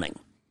drowning.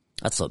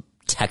 That's a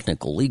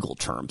technical legal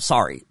term.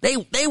 Sorry.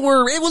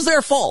 It was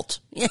their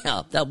fault.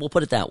 Yeah, we'll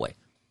put it that way.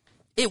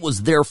 It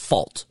was their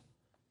fault.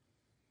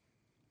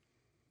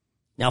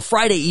 Now,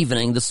 Friday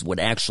evening, this is what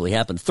actually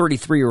happened.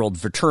 33-year-old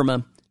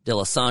Viturma de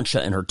la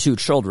Sancha and her two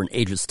children,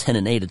 ages 10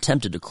 and 8,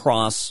 attempted to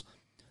cross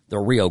the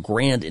Rio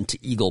Grande into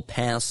Eagle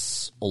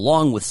Pass,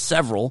 along with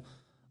several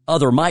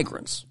other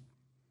migrants.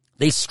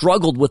 They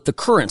struggled with the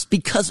currents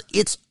because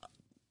it's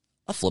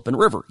a flippin'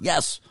 river.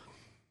 Yes.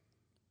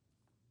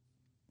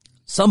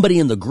 Somebody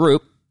in the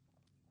group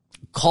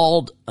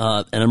called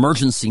an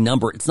emergency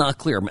number. It's not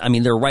clear. I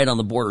mean, they're right on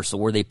the border. So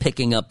were they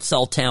picking up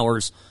cell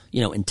towers,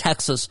 in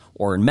Texas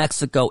or in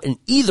Mexico? In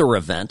either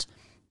event,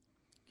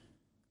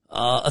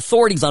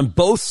 authorities on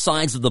both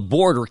sides of the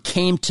border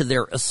came to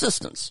their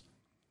assistance.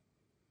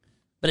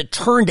 But it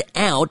turned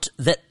out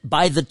that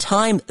by the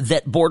time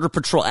that Border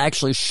Patrol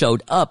actually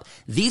showed up,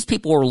 these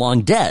people were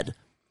long dead.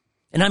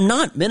 And I'm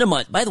not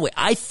minimizing. By the way,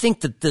 I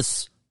think that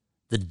the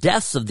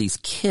deaths of these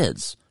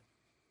kids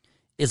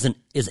is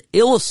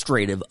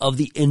illustrative of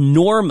the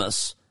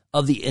enormous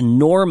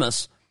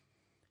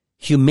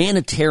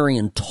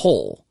humanitarian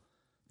toll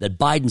that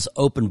Biden's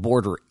open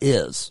border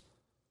is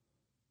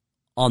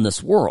on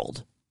this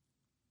world.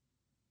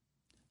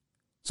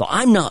 So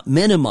I'm not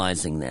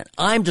minimizing that.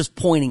 I'm just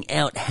pointing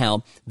out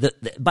how,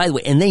 by the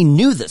way, and they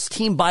knew this.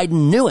 Team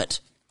Biden knew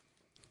it,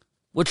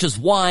 which is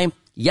why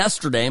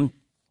yesterday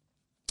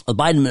the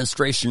Biden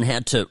administration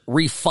had to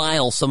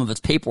refile some of its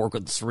paperwork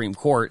with the Supreme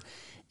Court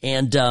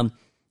and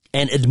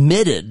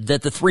admitted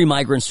that the three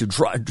migrants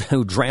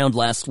who drowned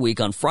last week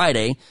on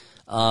Friday,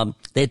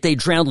 that they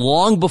drowned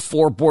long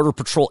before Border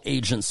Patrol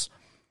agents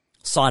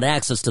sought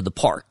access to the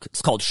park.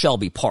 It's called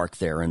Shelby Park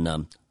there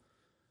in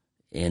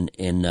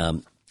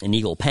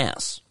Eagle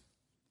Pass.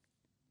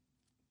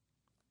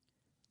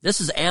 This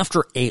is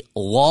after a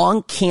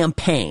long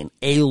campaign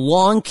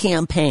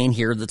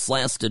here that's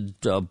lasted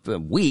a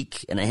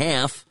week and a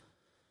half,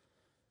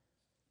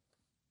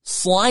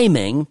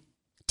 sliming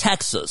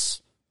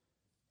Texas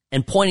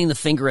and pointing the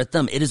finger at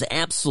them. It is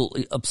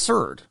absolutely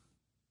absurd.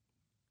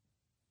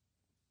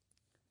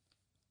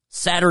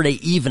 Saturday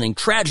evening,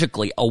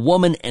 tragically, a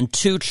woman and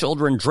two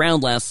children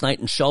drowned last night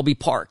in Shelby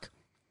Park.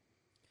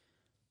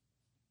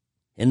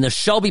 In the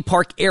Shelby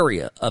Park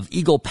area of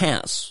Eagle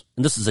Pass,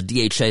 and this is a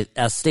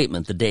DHS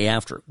statement the day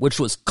after, which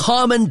was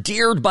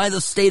commandeered by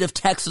the state of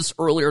Texas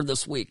earlier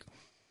this week.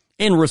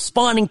 In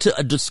responding to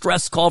a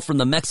distress call from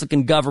the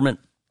Mexican government,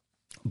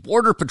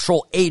 Border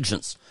Patrol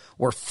agents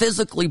were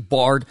physically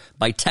barred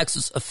by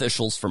Texas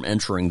officials from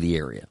entering the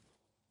area.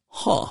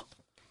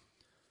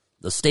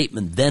 The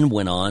statement then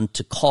went on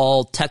to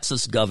call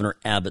Texas Governor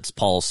Abbott's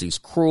policies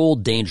cruel,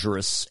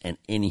 dangerous, and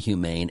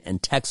inhumane,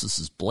 and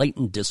Texas's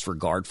blatant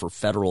disregard for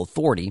federal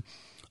authority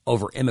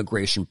over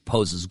immigration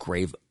poses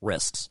grave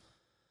risks.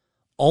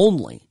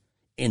 Only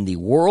in the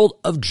world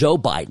of Joe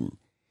Biden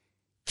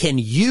can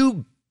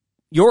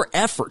your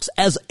efforts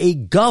as a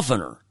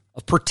governor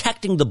of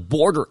protecting the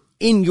border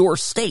in your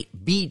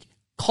state be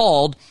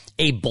called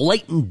a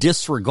blatant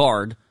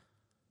disregard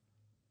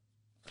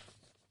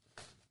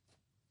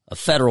of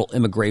federal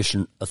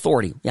immigration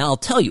authority. Now, I'll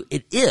tell you,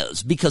 it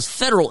is, because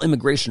federal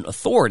immigration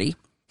authority,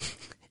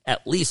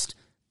 at least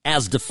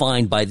as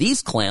defined by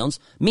these clowns,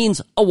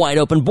 means a wide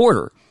open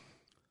border.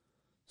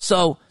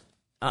 So,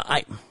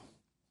 I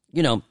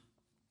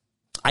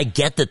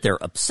get that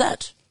they're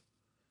upset.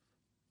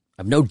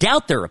 I have no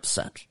doubt they're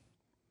upset,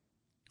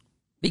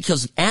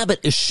 because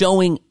Abbott is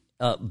showing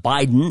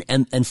Biden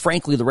and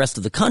frankly the rest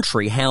of the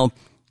country how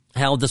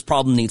this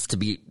problem needs to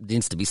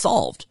be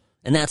solved,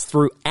 and that's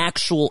through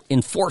actual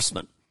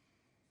enforcement.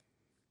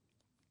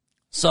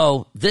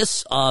 So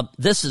this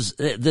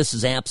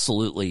is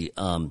absolutely.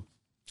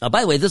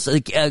 By the way, this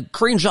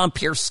Karine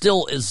Jean-Pierre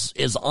still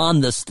is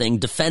on this thing,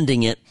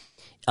 defending it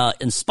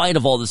in spite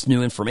of all this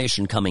new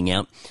information coming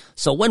out.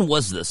 So when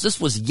was this? This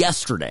was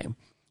yesterday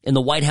in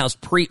the White House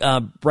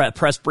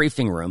press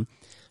briefing room,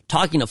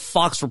 talking to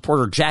Fox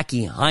reporter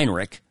Jackie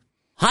Heinrich.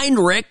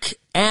 Heinrich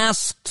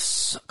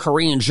asks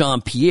Karine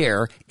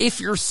Jean-Pierre, if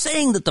you're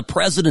saying that the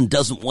president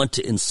doesn't want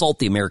to insult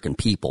the American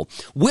people,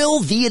 will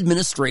the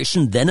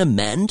administration then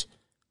amend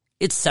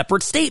its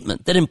separate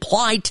statement that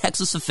implied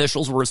Texas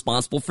officials were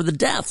responsible for the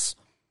deaths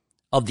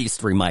of these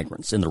 3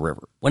 migrants in the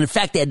river, when in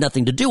fact they had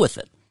nothing to do with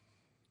it?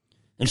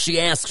 And she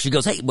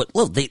goes, hey, but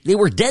look, they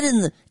were dead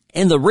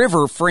in the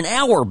river for an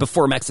hour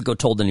before Mexico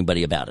told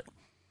anybody about it.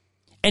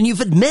 And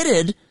you've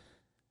admitted,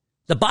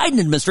 the Biden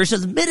administration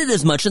has admitted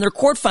as much in their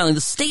court filing.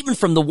 The statement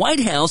from the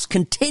White House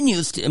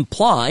continues to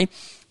imply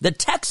that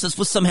Texas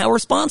was somehow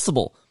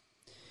responsible.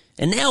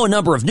 And now a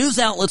number of news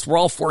outlets were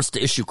all forced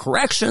to issue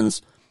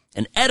corrections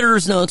and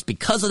editor's notes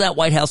because of that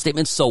White House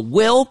statement. So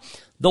will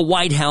the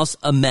White House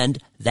amend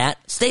that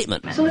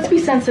statement? So let's be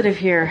sensitive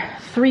here.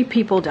 3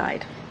 people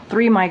died.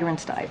 3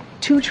 migrants died.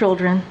 2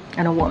 children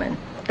and a woman.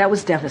 That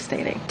was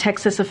devastating.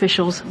 Texas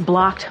officials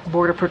blocked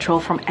Border Patrol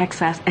from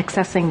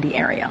accessing the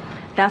area.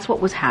 That's what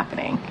was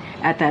happening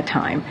at that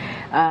time.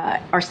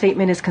 Our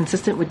statement is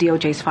consistent with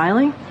DOJ's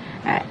filing.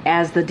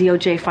 As the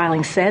DOJ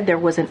filing said, there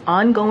was an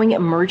ongoing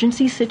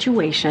emergency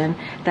situation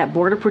that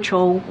Border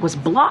Patrol was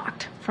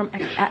blocked from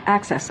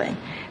accessing.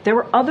 There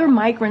were other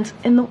migrants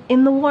in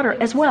the water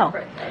as well.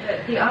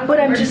 But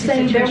I'm just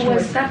saying there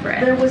was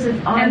separate. There was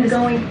an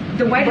ongoing.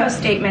 The White House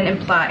statement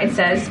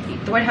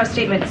the White House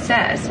statement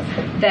says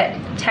that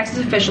Texas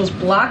officials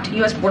blocked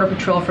U.S. Border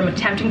Patrol from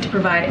attempting to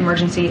provide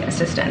emergency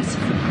assistance.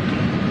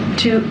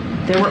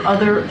 There were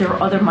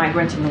other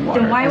migrants in the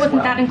water. Then why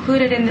wasn't that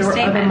included in the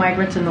statement? There were other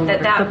migrants in the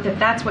water.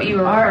 That's what you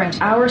were referring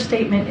to. Our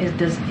statement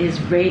is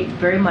very,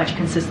 very much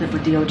consistent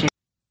with DOJ.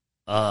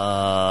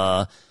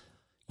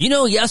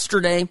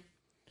 Yesterday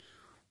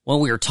when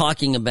we were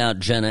talking about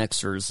Gen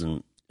Xers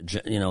and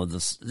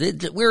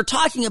we were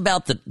talking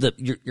about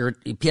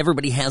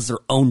everybody has their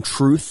own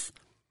truth.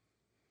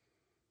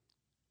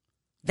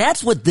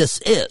 That's what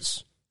this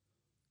is.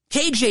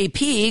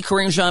 KJP,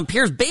 Karine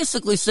Jean-Pierre, is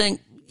basically saying,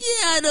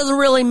 yeah, it doesn't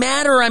really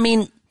matter. I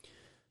mean,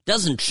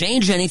 doesn't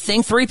change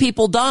anything. 3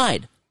 people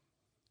died.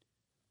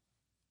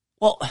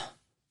 Well,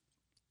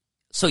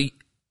 so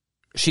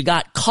she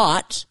got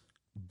caught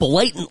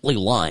blatantly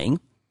lying.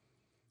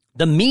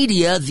 The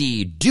media,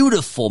 the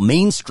dutiful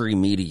mainstream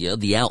media,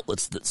 the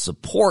outlets that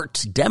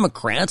support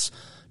Democrats,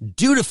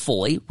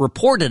 dutifully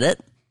reported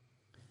it.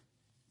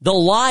 The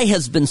lie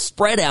has been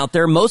spread out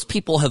there. Most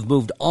people have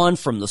moved on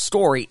from the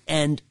story,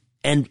 and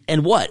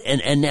what?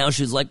 And now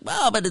she's like,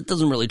 well, but it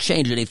doesn't really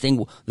change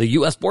anything. The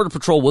U.S. Border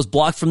Patrol was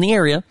blocked from the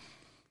area.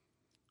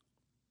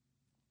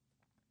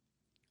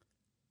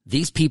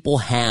 These people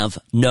have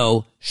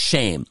no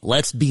shame.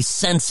 Let's be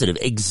sensitive.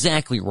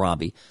 Exactly,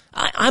 Robbie.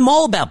 I'm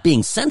all about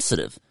being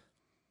sensitive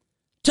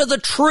to the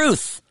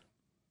truth.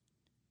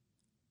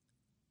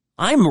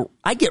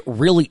 I get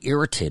really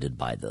irritated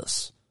by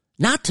this.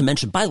 Not to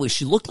mention, by the way,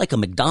 she looked like a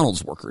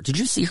McDonald's worker. Did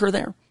you see her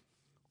there?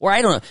 Or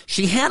I don't know.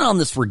 She had on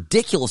this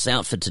ridiculous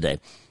outfit today.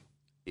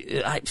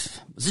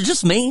 Was it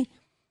just me?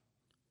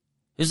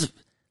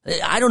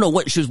 I don't know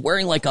what she was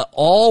wearing, like an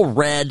all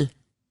red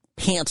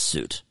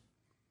pantsuit.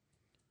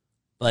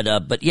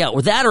 But yeah,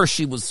 or that, or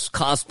she was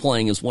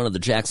cosplaying as one of the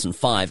Jackson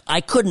 5.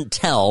 I couldn't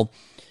tell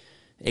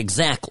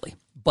exactly,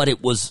 but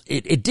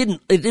it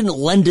didn't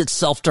lend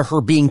itself to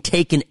her being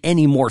taken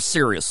any more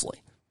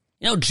seriously.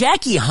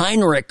 Jackie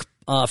Heinrich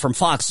from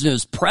Fox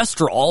News pressed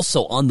her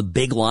also on the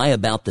big lie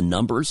about the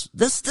numbers.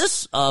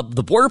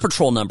 The Border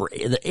Patrol number,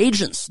 the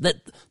agents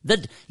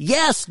that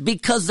yes,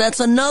 because that's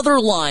another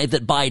lie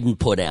that Biden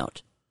put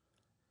out.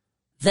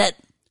 That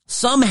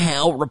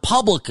somehow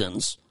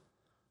Republicans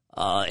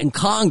in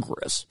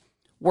Congress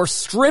were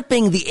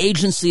stripping the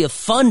agency of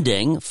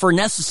funding for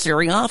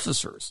necessary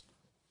officers.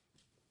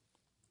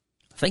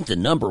 think the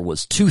number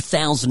was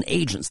 2,000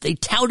 agents. They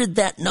touted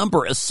that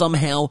number as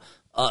somehow,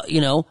 a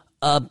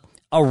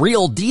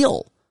real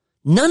deal.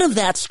 None of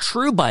that's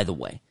true, by the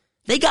way.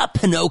 They got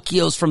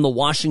Pinocchios from the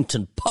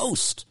Washington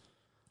Post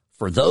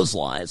for those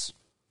lies.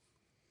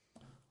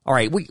 All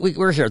right,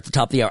 we're here at the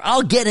top of the hour.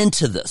 I'll get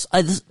into this.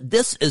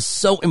 This is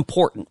so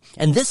important,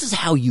 and this is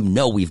how you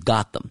know we've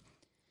got them.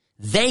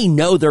 They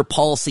know their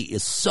policy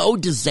is so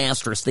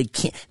disastrous,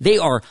 they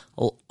are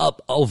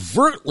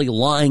overtly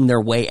lying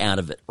their way out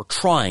of it, or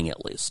trying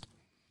at least.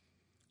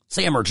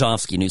 Sam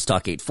Murjovsky, News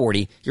Talk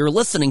 840. You're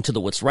listening to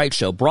the What's Right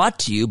Show, brought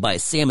to you by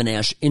Sam &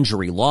 Ash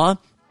Injury Law.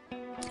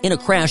 In a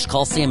crash,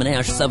 call Sam &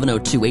 Ash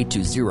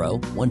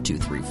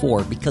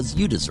 702-820-1234 because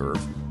you deserve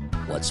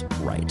what's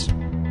right.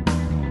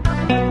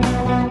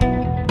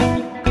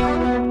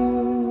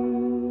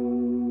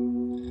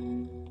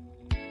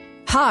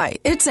 Hi,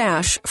 it's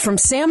Ash from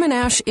Sam &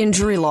 Ash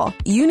Injury Law.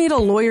 You need a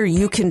lawyer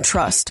you can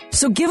trust.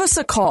 So give us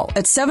a call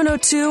at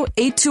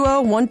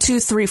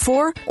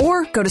 702-820-1234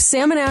 or go to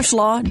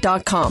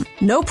salmonashlaw.com.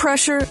 No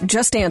pressure,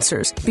 just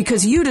answers,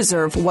 because you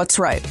deserve what's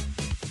right.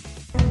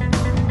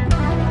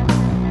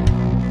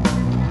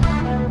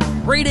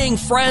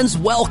 Greetings, friends.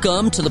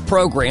 Welcome to the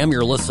program.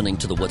 You're listening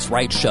to the What's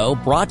Right Show,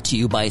 brought to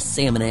you by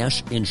Sam &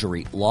 Ash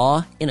Injury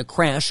Law. In a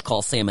crash,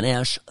 call Sam &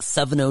 Ash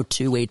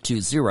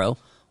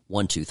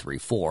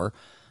 702-820-1234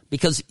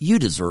 because you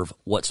deserve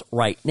what's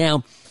right.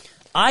 Now,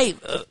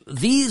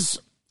 the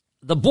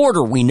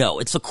border, we know,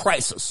 it's a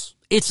crisis.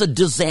 It's a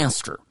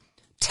disaster.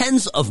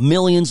 Tens of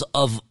millions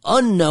of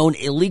unknown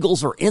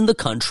illegals are in the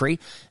country.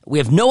 We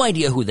have no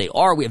idea who they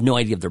are. We have no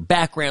idea of their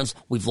backgrounds.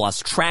 We've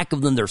lost track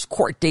of them. There's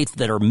court dates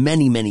that are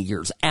many, many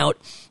years out.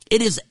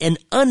 It is an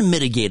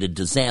unmitigated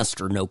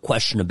disaster, no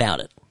question about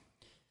it.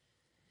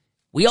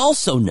 We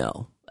also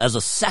know, as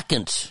a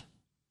second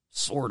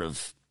sort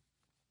of,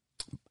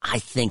 I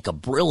think, a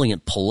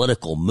brilliant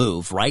political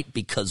move, right?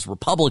 Because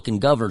Republican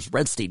governors,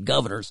 red state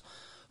governors,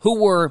 who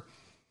were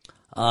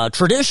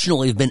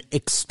traditionally have been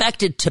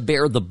expected to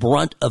bear the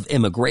brunt of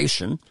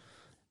immigration,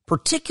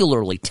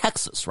 particularly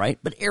Texas, right?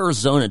 But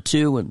Arizona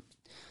too,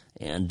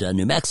 and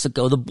New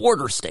Mexico, the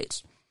border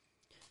states,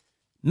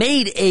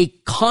 made a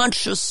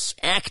conscious,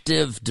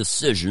 active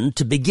decision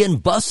to begin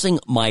busing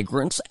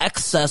migrants,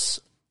 excess,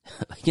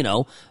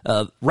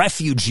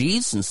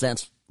 refugees, since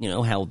that's,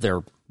 how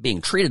they're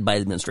being treated by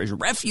the administration,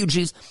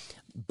 refugees,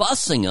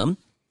 busing them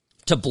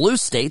to blue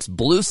states,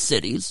 blue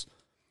cities,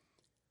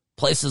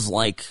 places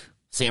like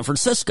San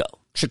Francisco,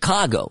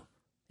 Chicago,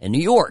 and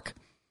New York,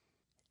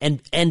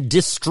 and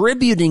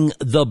distributing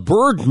the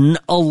burden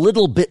a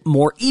little bit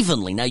more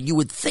evenly. Now, you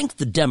would think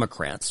the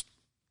Democrats,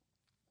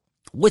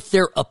 with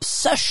their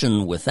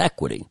obsession with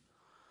equity,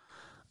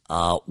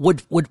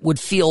 would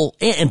feel,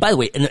 and by the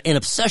way, an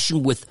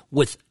obsession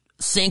with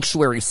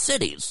sanctuary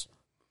cities.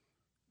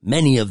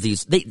 Many of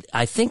these,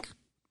 I think,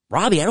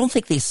 Robbie, I don't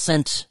think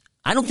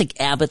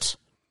Abbott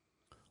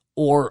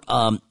or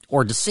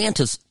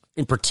DeSantis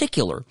in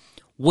particular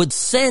would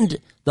send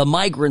the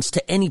migrants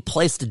to any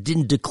place that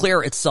didn't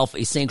declare itself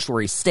a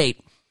sanctuary state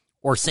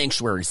or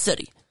sanctuary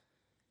city.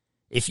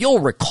 If you'll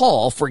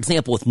recall, for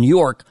example, with New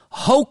York,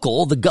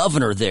 Hochul, the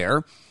governor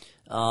there,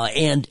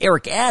 and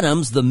Eric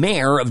Adams, the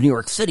mayor of New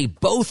York City,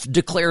 both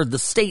declared the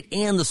state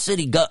and the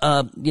city,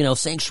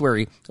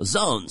 sanctuary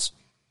zones.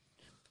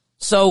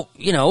 So,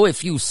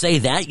 if you say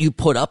that, you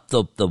put up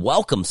the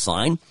welcome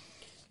sign,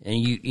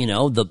 and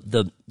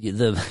the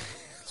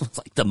it's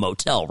like the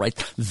motel, right?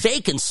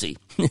 Vacancy.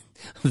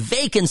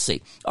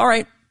 Vacancy. All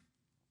right.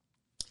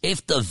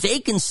 If the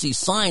vacancy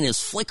sign is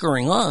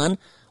flickering on,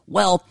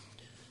 well,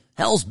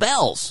 hell's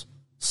bells.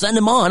 Send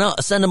them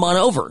on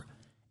over.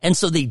 And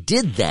so they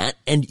did that,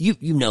 and you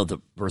know the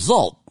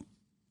result.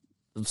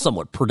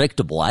 Somewhat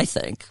predictable, I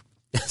think.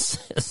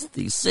 As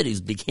these cities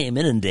became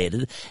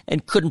inundated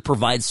and couldn't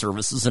provide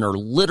services and are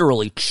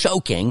literally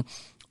choking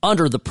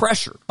under the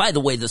pressure. By the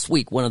way, this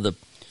week, one of the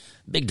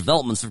big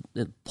developments,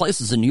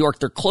 places in New York,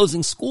 they're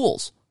closing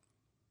schools.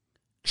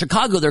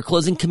 Chicago, they're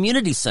closing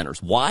community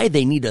centers. Why?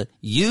 They need to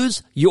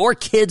use your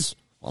kids',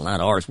 well, not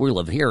ours, we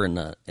live here in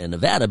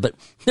Nevada, but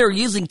they're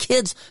using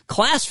kids'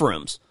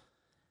 classrooms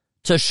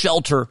to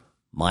shelter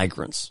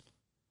migrants.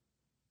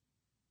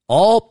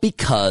 All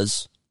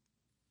because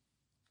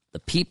the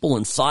people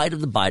inside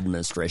of the Biden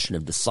administration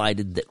have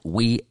decided that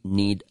we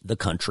need the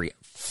country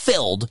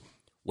filled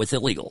with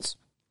illegals.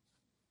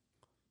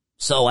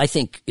 So I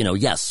think,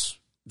 yes,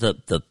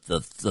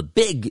 the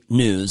big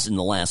news in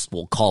the last,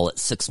 we'll call it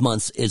 6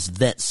 months, is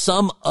that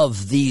some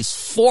of these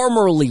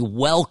formerly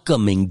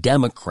welcoming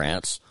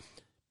Democrats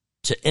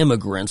to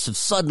immigrants have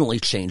suddenly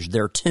changed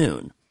their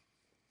tune.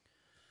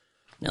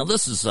 Now,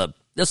 this is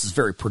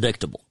very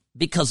predictable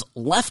because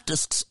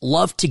leftists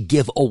love to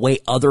give away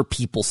other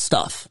people's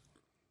stuff.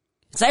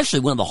 It's actually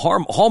one of the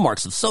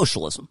hallmarks of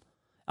socialism.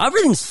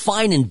 Everything's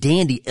fine and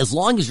dandy as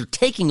long as you're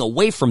taking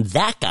away from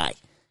that guy.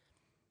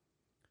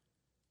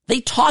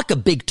 They talk a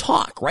big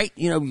talk, right?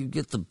 You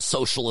get the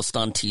socialist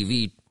on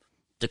TV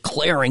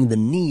declaring the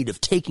need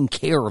of taking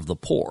care of the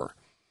poor,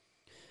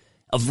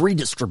 of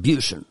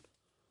redistribution.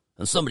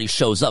 And somebody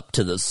shows up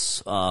to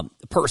this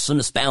person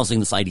espousing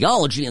this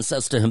ideology and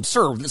says to him,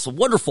 "Sir, this is a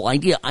wonderful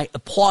idea. I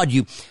applaud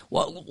you.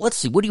 Well, let's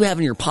see. What do you have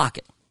in your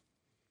pocket?"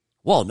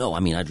 "Well, no, I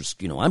mean, I'm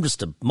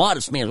just a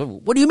modest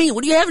man." "What do you mean?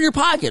 What do you have in your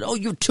pocket?" "Oh,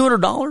 you have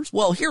 $200?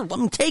 Well, here, let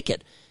me take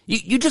it.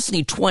 You just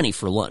need 20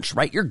 for lunch,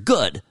 right? You're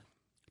good.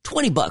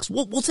 $20.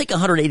 We'll take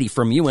 180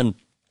 from you and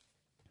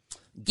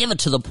give it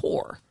to the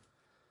poor."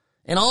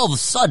 And all of a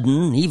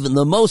sudden, even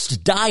the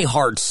most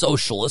diehard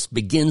socialist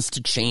begins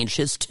to change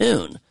his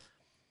tune.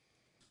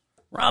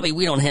 Robbie,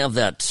 we don't have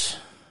that.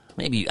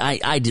 Maybe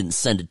I didn't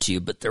send it to you,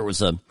 but there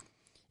was a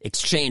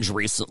exchange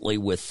recently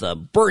with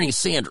Bernie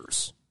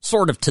Sanders,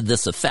 sort of to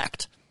this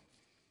effect.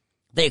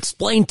 They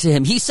explained to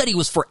him, he said he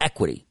was for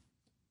equity.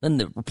 Then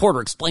the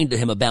reporter explained to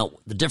him about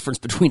the difference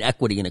between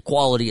equity and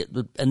equality.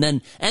 And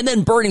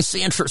then Bernie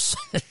Sanders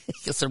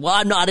said, "Well,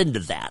 I'm not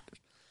into that."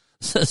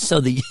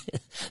 So the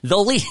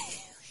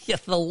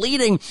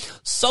leading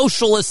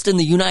socialist in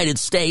the United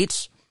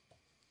States,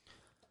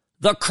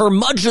 the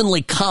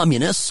curmudgeonly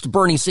communist,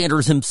 Bernie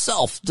Sanders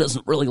himself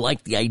doesn't really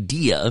like the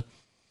idea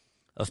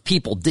of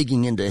people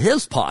digging into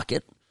his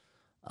pocket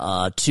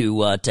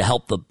to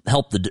help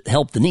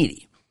the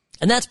needy.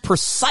 And that's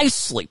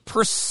precisely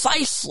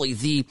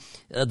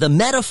the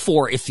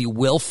metaphor, if you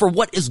will, for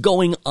what is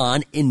going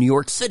on in New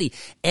York City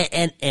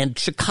and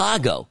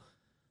Chicago.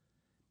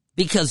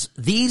 Because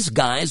these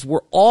guys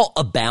were all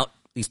about,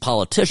 these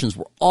politicians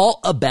were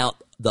all about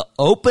the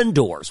open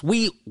doors.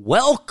 We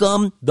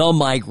welcome the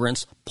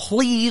migrants,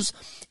 please,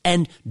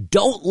 and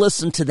don't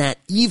listen to that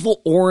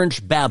evil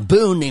orange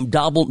baboon named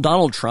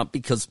Donald Trump,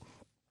 because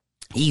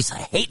he's a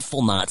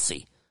hateful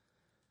Nazi.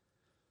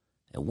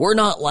 And we're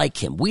not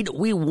like him. We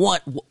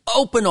want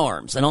open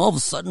arms. And all of a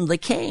sudden they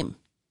came.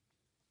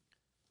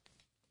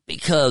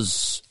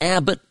 Because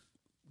Abbott,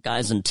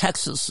 guys in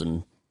Texas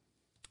and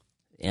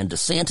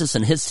DeSantis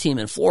and his team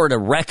in Florida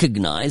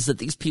recognize that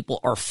these people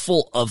are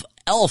full of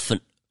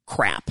elephant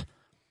crap.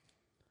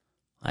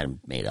 I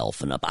made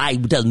elephant up.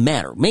 It doesn't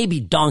matter.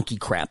 Maybe donkey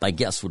crap, I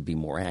guess, would be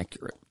more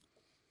accurate.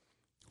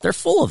 They're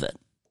full of it.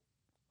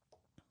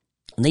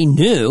 And they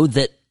knew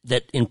that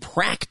in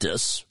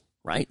practice,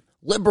 right,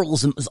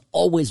 liberalism is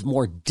always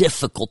more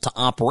difficult to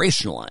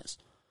operationalize,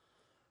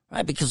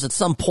 right? Because at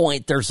some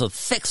point there's a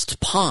fixed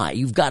pie.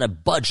 You've got a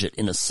budget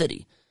in a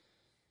city.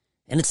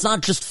 And it's not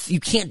just, you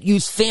can't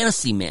use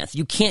fantasy math.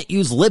 You can't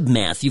use lib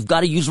math. You've got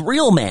to use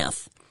real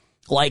math.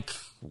 Like,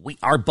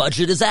 our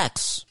budget is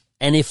X.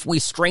 And if we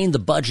strain the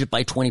budget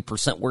by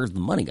 20%, where's the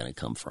money going to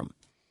come from?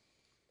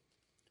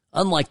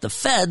 Unlike the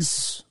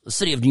feds, the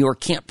city of New York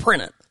can't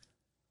print it.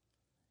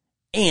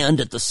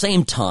 And at the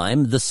same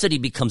time, the city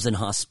becomes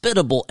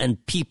inhospitable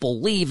and people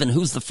leave. And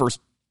who's the first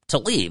to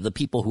leave? The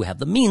people who have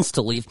the means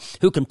to leave,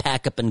 who can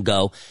pack up and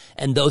go.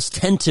 And those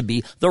tend to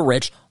be the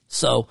rich.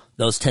 So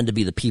those tend to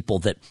be the people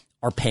that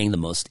are paying the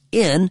most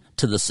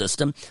into the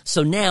system.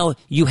 So now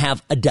you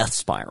have a death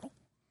spiral.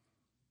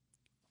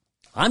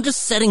 I'm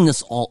just setting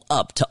this all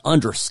up to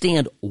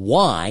understand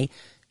why,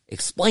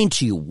 explain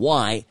to you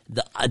why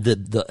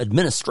the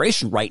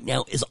administration right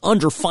now is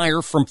under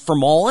fire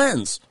from all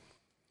ends.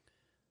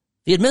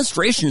 The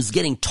administration is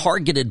getting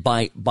targeted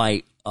by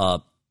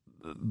the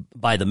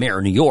mayor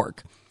of New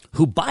York,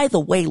 who, by the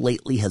way,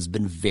 lately has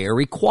been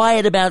very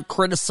quiet about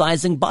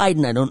criticizing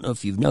Biden. I don't know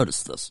if you've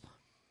noticed this.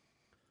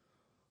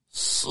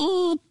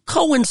 So,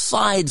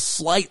 coincides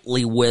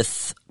slightly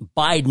with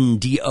Biden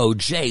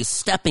DOJ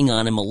stepping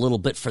on him a little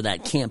bit for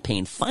that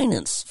campaign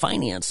finance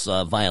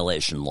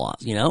violation law.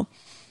 You know,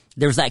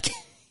 there's that.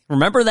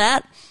 Remember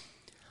that?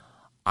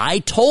 I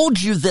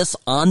told you this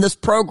on this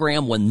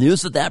program when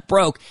news of that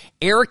broke.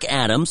 Eric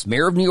Adams,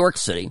 mayor of New York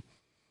City,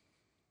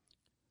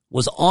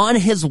 was on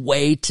his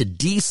way to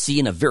D.C.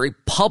 in a very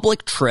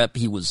public trip.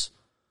 He was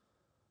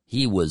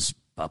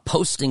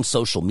posting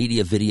social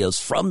media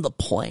videos from the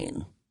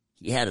plane.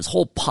 He had his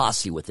whole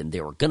posse with him.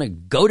 They were going to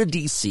go to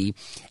D.C.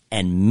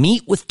 and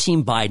meet with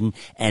Team Biden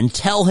and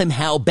tell him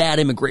how bad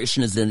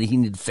immigration is and that he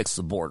needed to fix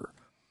the border.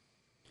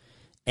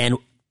 And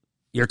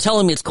you're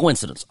telling me it's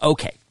coincidence.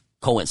 Okay,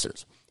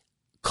 coincidence.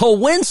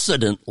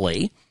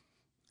 Coincidentally,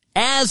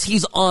 as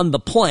he's on the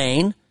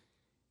plane,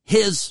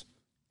 his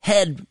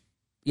head,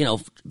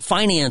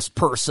 finance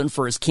person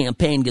for his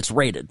campaign gets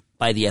raided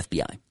by the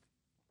FBI.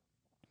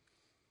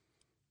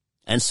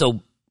 And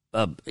so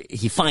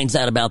he finds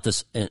out about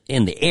this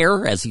in the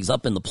air as he's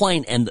up in the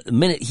plane, and the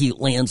minute he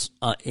lands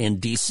in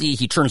D.C.,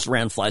 he turns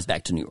around and flies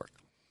back to New York.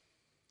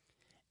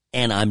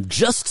 And I'm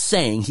just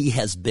saying he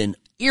has been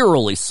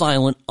eerily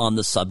silent on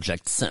the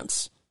subject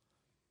since.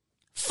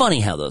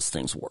 Funny how those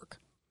things work.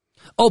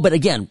 Oh, but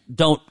again,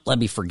 don't let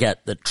me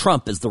forget that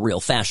Trump is the real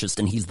fascist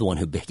and he's the one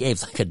who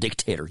behaves like a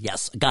dictator.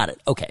 Yes, got it.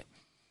 Okay.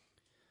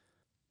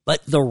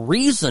 But the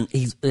reason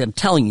I'm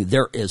telling you,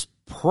 there's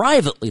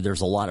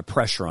a lot of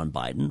pressure on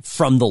Biden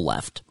from the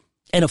left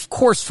and, of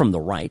course, from the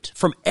right,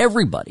 from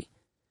everybody.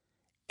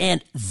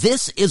 And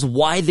this is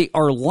why they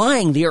are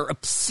lying. They are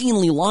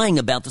obscenely lying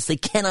about this. They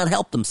cannot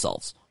help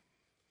themselves.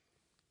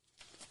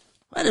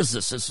 What is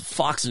this? This is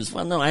Fox News.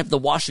 Well, no, I have the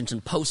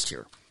Washington Post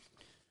here.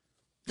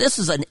 This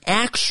is an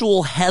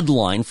actual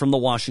headline from the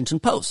Washington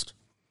Post.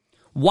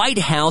 White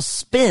House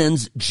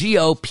spins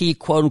GOP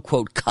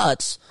quote-unquote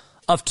cuts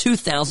of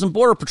 2,000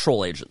 Border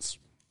Patrol agents.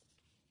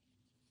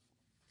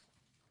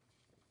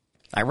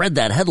 I read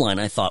that headline.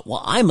 I thought,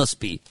 well, I must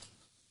be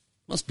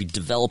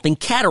developing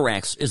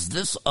cataracts. Is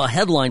this a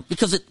headline?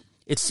 Because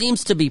it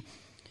seems to be,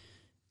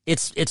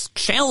 it's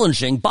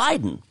challenging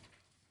Biden.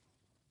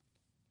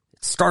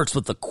 It starts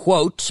with a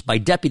quote by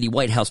Deputy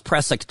White House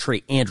Press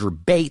Secretary Andrew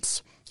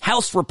Bates.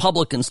 House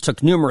Republicans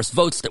took numerous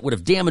votes that would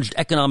have damaged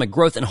economic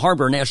growth and harmed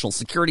our national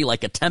security,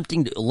 like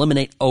attempting to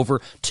eliminate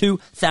over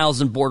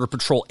 2,000 Border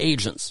Patrol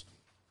agents.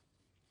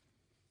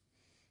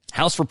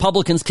 House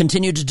Republicans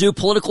continue to do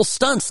political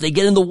stunts. They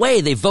get in the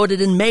way. They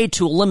voted in May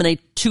to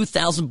eliminate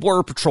 2,000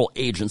 Border Patrol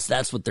agents.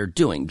 That's what they're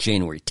doing.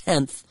 January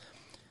 10th,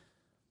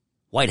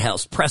 White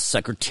House Press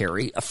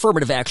Secretary,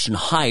 affirmative action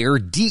hire,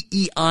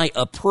 DEI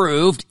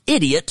approved,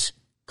 idiot,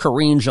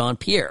 Karine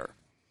Jean-Pierre.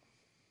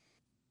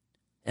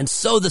 And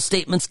so the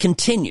statements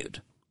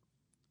continued.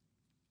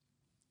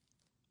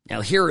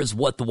 Now here is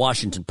what the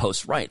Washington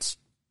Post writes.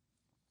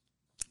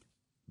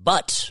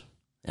 But,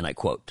 and I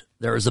quote,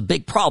 there is a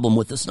big problem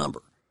with this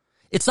number.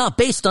 It's not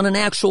based on an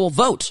actual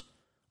vote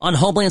on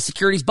Homeland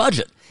Security's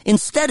budget.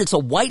 Instead, it's a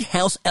White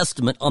House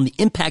estimate on the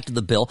impact of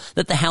the bill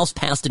that the House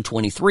passed in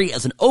 23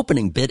 as an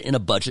opening bid in a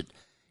budget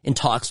in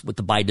talks with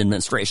the Biden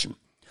administration.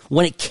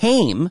 When it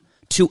came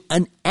to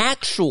an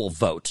actual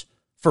vote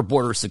for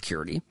border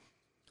security,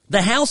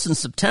 the House in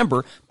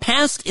September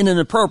passed in an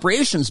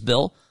appropriations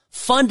bill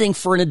funding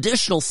for an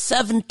additional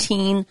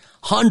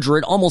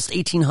 1,700, almost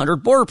 1,800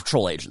 Border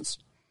Patrol agents.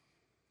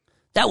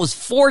 That was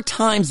 4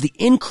 times the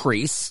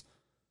increase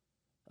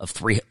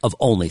of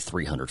only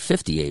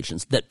 350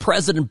 agents that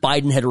President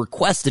Biden had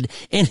requested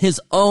in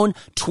his own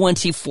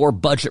 24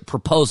 budget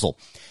proposal.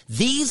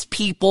 These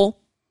people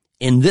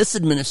in this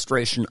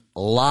administration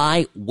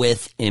lie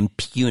with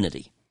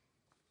impunity.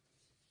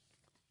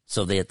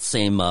 So that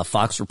same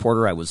Fox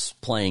reporter I was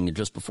playing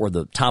just before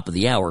the top of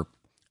the hour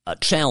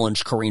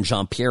challenged Karine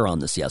Jean-Pierre on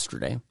this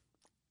yesterday.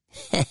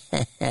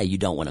 You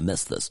don't want to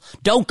miss this.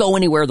 Don't go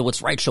anywhere. The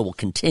What's Right Show will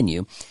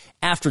continue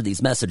after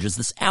these messages.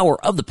 This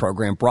hour of the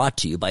program brought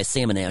to you by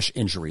Sam & Ash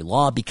Injury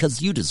Law,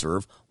 because you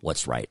deserve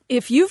what's right.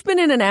 If you've been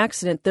in an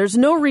accident, there's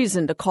no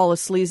reason to call a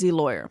sleazy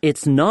lawyer.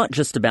 It's not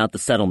just about the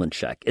settlement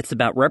check. It's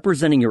about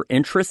representing your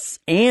interests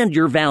and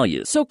your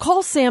values. So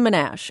call Sam &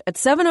 Ash at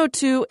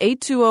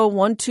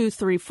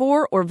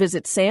 702-820-1234 or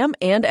visit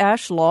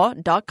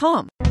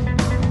samandashlaw.com.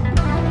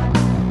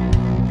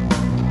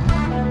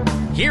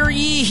 Hear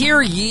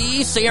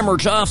ye, Sam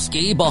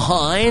Rajovsky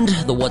behind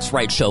the What's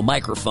Right Show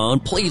microphone.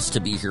 Pleased to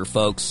be here,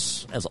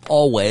 folks. As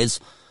always,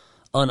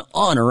 an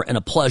honor and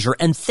a pleasure.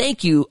 And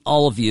thank you,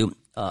 all of you.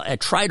 I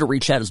try to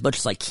reach out as much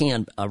as I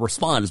can,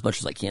 respond as much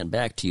as I can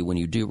back to you when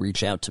you do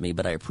reach out to me,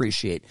 but I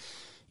appreciate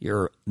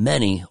your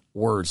many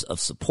words of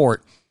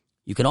support.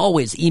 You can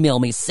always email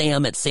me,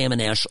 sam at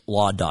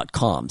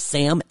samandashlaw.com.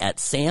 Sam at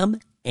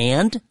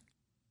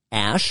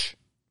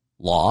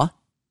samandashlaw.com.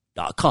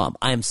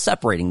 I am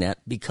separating that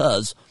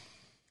because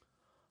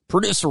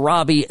producer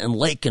Robbie and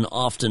Lakin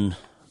often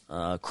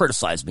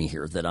criticize me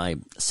here that I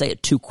say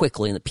it too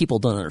quickly and that people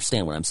don't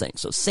understand what I'm saying.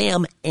 So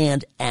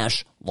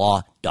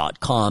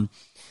samandashlaw.com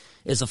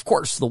is, of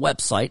course, the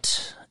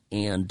website,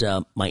 and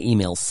my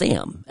email,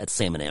 sam at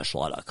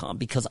samandashlaw.com,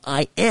 because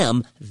I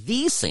am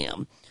the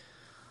Sam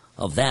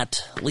of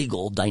that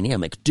legal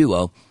dynamic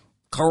duo.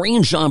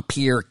 Karine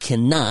Jean-Pierre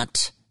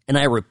cannot, and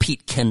I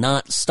repeat,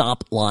 cannot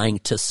stop lying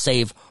to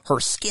save her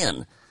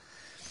skin.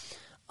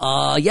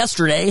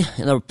 Yesterday,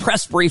 in a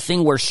press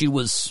briefing where she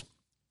was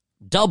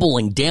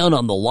doubling down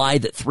on the lie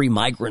that 3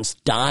 migrants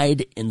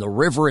died in the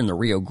river in the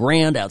Rio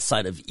Grande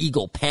outside of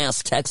Eagle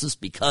Pass, Texas,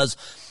 because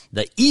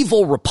the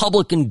evil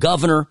Republican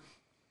governor,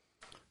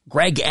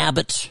 Greg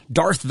Abbott,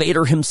 Darth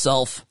Vader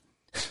himself,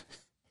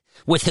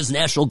 with his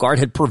National Guard,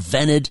 had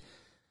prevented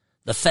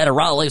the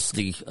federales,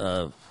 the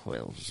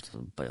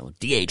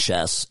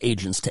DHS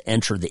agents to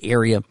enter the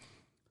area.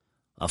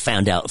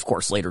 Found out, of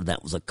course, later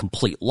that was a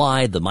complete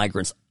lie. The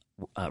migrants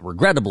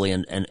regrettably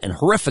and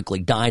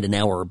horrifically died an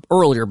hour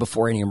earlier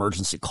before any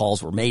emergency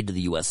calls were made to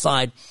the U.S.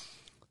 side.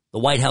 The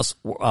White House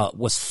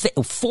was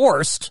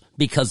forced,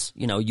 because,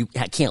 you know, you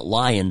can't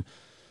lie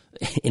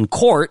in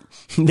court.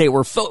 They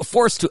were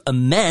forced to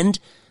amend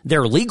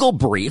their legal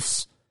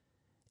briefs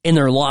in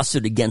their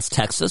lawsuit against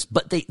Texas,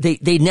 but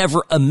they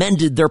never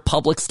amended their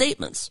public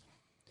statements.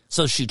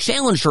 So she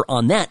challenged her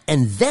on that,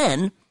 and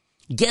then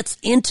gets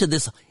into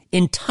this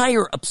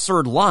entire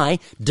absurd lie,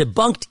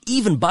 debunked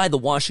even by the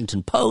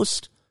Washington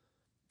Post,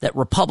 that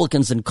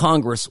Republicans in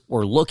Congress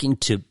were looking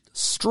to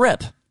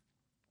strip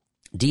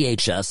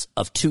DHS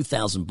of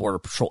 2,000 Border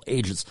Patrol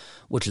agents,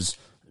 which is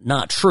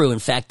not true. In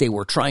fact, they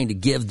were trying to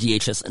give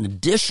DHS an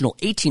additional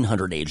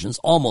 1,800 agents,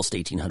 almost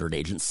 1,800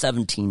 agents,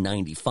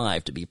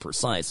 1,795 to be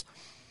precise,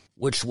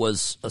 which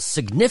was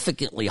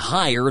significantly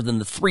higher than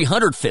the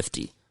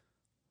 350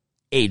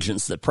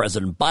 agents that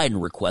President Biden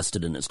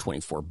requested in his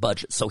 24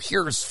 budget. So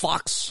here's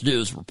Fox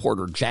News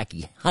reporter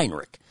Jackie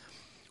Heinrich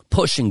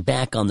pushing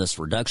back on this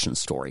reduction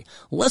story.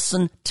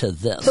 Listen to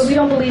this. So we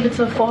don't believe it's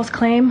a false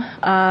claim.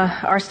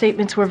 Our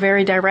statements were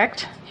very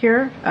direct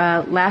here.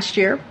 Last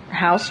year,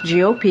 House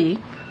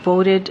GOP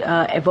voted,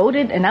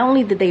 and not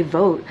only did they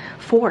vote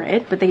for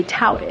it, but they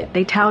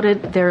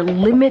touted their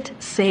Limit,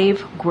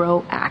 Save,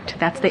 Grow Act.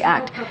 That's the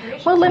act.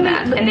 Well,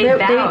 and they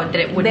vowed that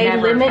it would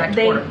never affect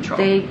Border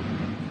Patrol.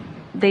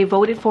 They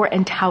voted for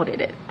and touted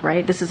it,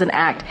 right? This is an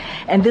act.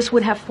 And this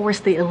would have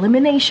forced the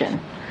elimination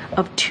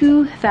of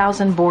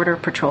 2,000 Border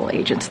Patrol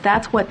agents.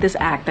 That's what this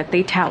act that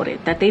they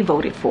touted, that they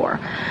voted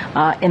for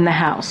in the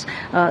House.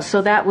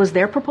 So that was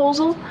their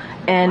proposal,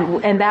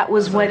 and that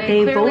was what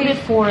they voted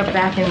for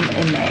back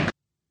in May.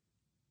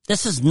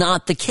 This is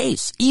not the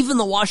case. Even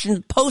the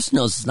Washington Post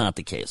knows it's not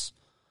the case.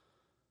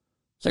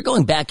 So they're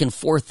going back and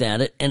forth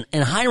at it, and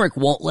Heinrich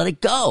won't let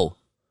it go.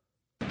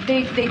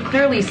 They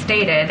clearly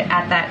stated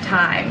at that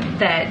time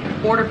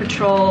that Border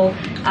Patrol,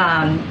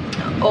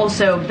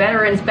 also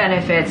veterans'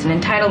 benefits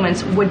and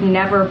entitlements would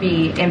never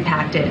be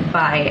impacted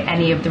by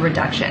any of the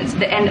reductions.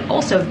 And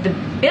also the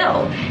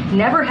bill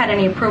never had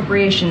any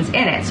appropriations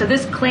in it. So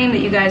this claim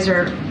that you guys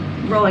are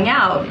rolling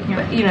out,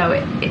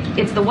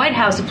 it's the White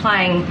House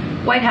applying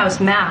White House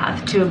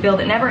math to a bill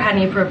that never had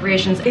any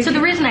appropriations. So the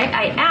reason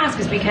I ask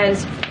is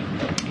because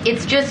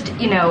it's just,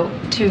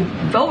 to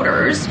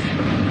voters,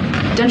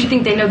 don't you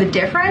think they know the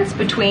difference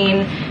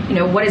between,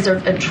 what is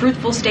a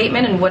truthful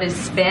statement and what is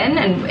spin?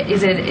 And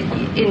is it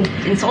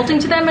insulting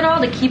to them at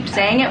all to keep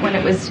saying it when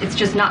it's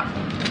just not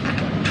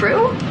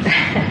true?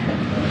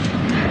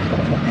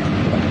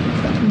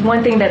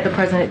 One thing that the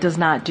president does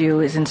not do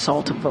is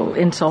insult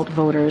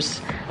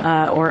voters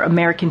or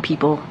American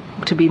people,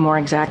 to be more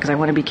exact, because I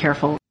want to be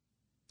careful.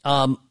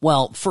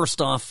 Well,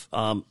 first off,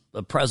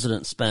 the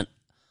president spent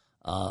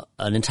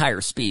an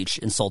entire speech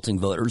insulting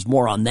voters.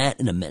 More on that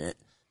in a minute.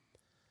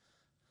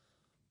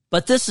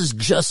 But this is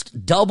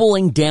just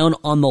doubling down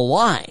on the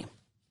lie.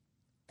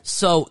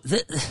 So,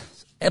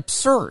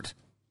 absurd.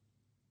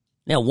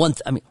 Now,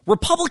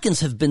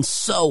 Republicans have been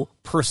so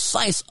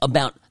precise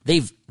about,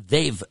 they've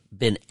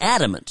been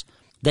adamant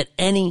that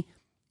any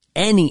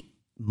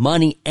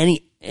money,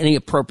 any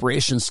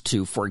appropriations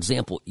to, for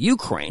example,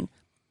 Ukraine,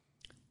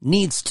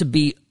 needs to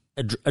be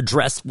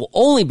addressed, will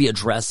only be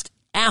addressed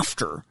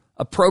after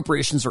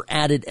appropriations are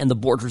added and the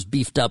borders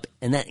beefed up,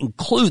 and that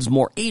includes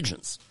more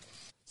agents.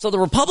 So the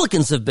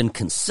Republicans have been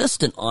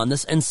consistent on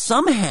this, and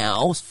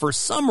somehow, for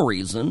some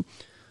reason,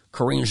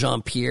 Karine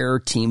Jean-Pierre,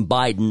 Team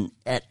Biden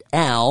et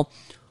al.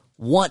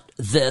 Want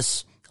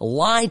this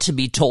lie to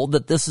be told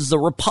that this is the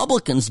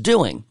Republicans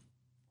doing,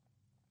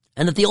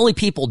 and that the only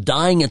people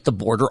dying at the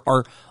border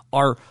are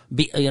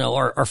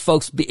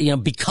folks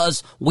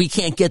because we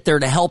can't get there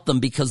to help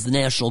them because the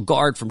National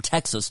Guard from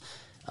Texas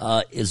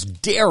is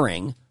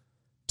daring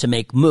to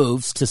make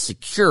moves to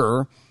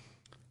secure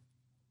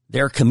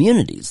their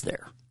communities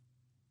there.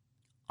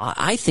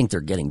 I think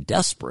they're getting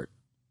desperate.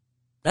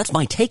 That's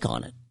my take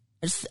on it.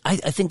 I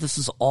think this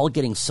is all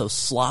getting so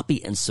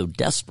sloppy and so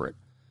desperate.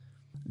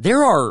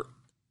 There are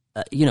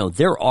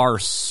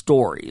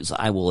stories,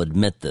 I will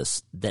admit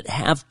this, that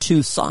have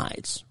two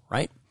sides,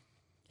 right?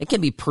 It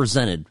can be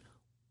presented,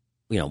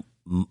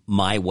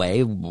 my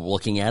way,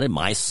 looking at it,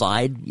 my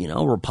side,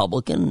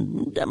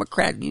 Republican,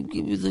 Democrat.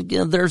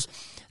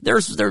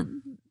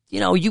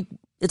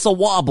 It's a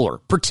wobbler,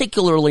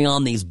 particularly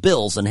on these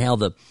bills and how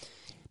the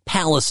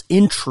palace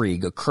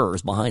intrigue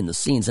occurs behind the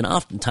scenes. And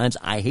oftentimes,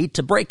 I hate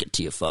to break it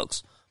to you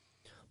folks,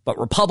 but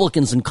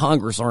Republicans in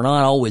Congress are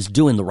not always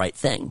doing the right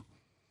thing.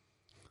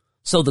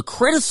 So the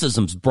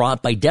criticisms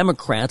brought by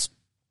Democrats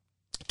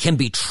can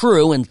be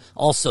true, and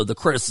also the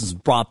criticisms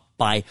brought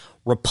by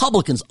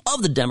Republicans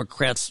of the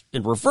Democrats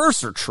in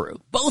reverse are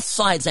true. Both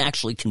sides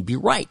actually can be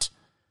right.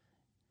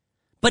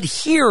 But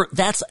here,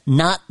 that's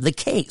not the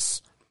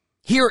case.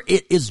 Here,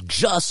 it is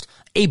just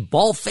a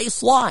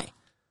bald-faced lie.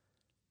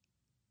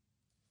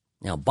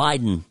 Now,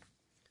 Biden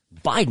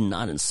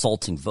not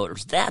insulting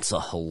voters, that's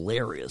a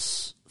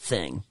hilarious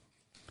thing.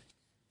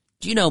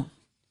 Do you know,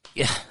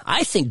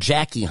 I think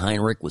Jackie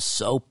Heinrich was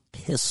so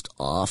pissed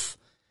off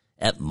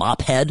at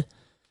Mophead.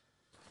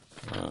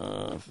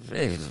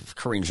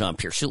 Karine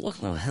Jean-Pierre,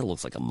 her head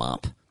looks like a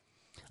mop.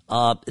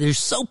 They're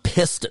so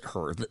pissed at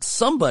her that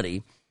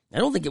somebody, I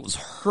don't think it was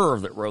her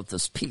that wrote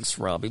this piece,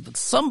 Robbie, but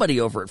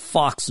somebody over at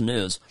Fox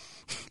News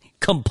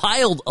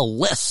compiled a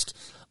list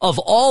of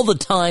all the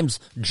times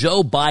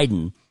Joe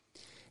Biden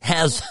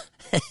has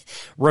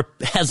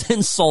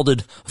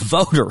insulted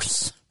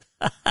voters.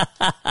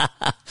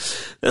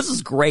 This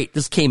is great.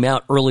 This came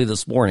out early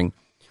this morning.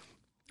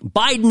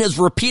 Biden has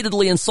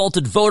repeatedly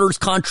insulted voters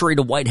contrary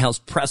to White House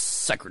press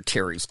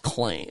secretary's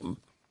claim.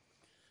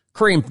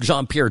 Karine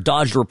Jean-Pierre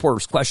dodged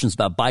reporters' questions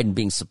about Biden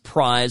being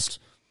surprised,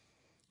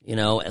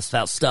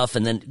 about stuff,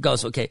 and then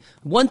goes, okay,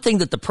 one thing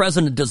that the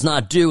president does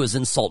not do is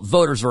insult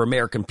voters or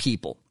American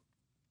people.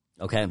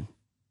 Okay?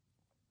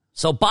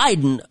 So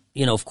Biden,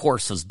 of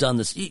course, has done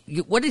this.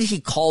 What did he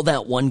call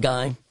that one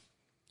guy?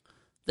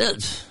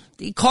 Did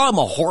he call him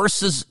a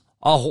horse's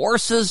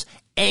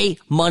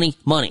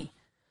money.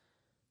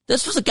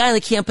 This was a guy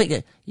that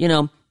campaigned,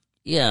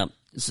 an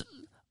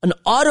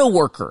auto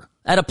worker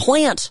at a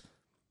plant.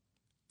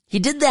 He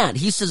did that.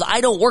 He says,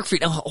 I don't work for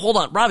you. Now, hold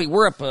on, Robbie,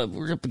 we're up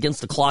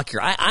against the clock here.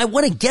 I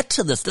want to get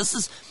to this. This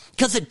is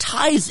because it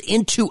ties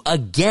into,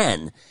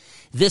 again,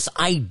 this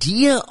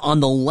idea on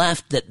the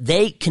left that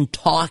they can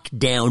talk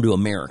down to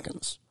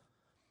Americans.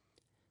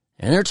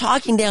 And they're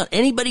talking down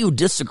anybody who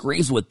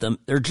disagrees with them.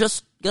 They're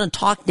just going to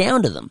talk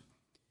down to them.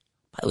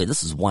 By the way,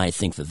 this is why I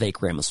think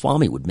Vivek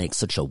Ramaswamy would make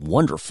such a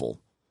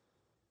wonderful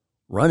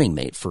running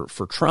mate for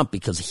Trump,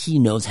 because he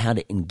knows how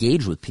to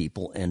engage with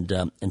people and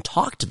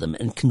talk to them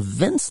and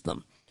convince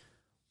them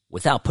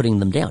without putting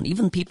them down,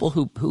 even people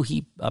who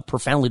he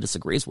profoundly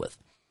disagrees with.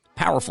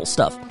 Powerful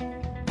stuff.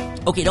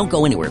 Okay, don't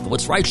go anywhere. The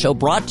What's Right Show,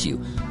 brought to you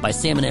by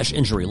Sam & Ash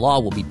Injury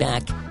Law. We'll be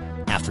back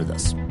after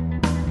this.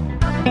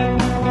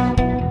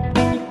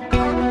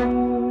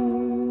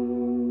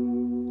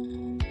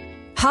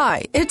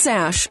 Hi, it's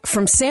Ash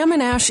from Sam &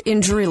 Ash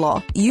Injury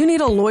Law. You need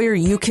a lawyer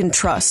you can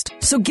trust.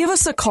 So give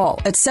us a call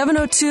at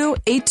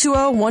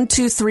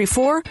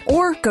 702-820-1234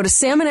 or go to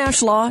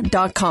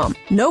salmonashlaw.com.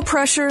 No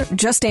pressure,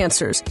 just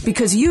answers,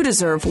 because you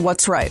deserve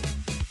what's right.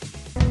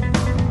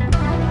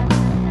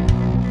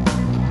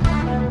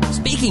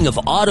 Speaking of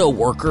auto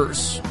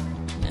workers,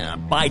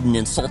 Biden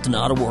insulting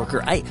auto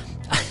worker.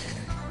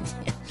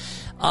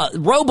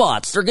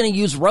 Robots, they're going to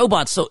use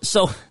robots.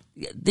 So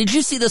did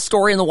you see this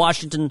story in the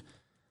the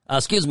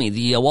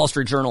Wall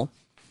Street Journal?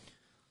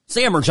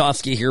 Sam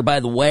Murjovsky here. By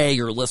the way,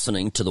 you're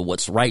listening to the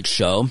What's Right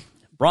Show,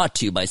 brought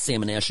to you by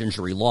Sam & Ash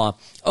Injury Law.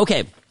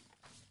 Okay,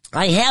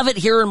 I have it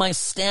here in my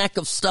stack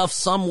of stuff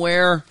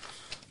somewhere,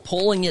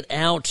 pulling it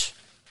out.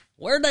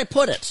 Where did I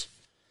put it?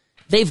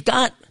 They've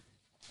got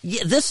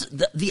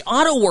the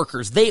auto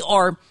workers. They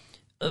are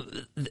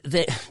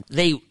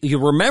you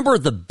remember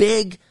the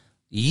big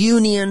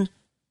union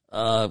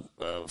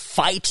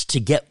fight to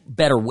get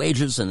better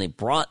wages, and they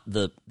brought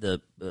the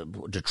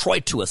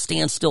Detroit to a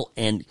standstill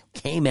and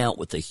came out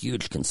with a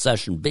huge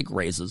concession, big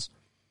raises.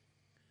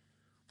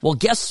 Well,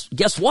 guess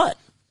what?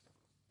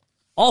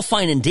 All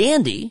fine and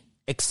dandy,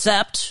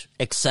 except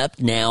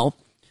now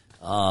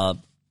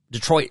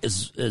Detroit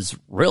is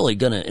really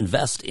going to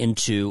invest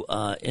into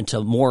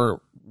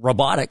more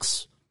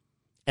robotics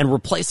and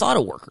replace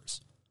auto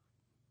workers.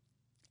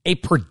 A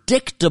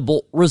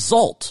predictable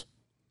result,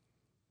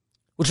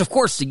 which, of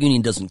course, the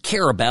union doesn't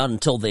care about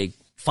until they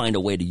find a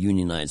way to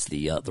unionize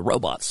the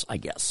robots, I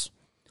guess.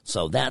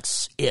 So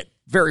that's it.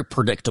 Very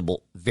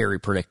predictable, very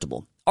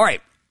predictable. All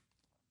right.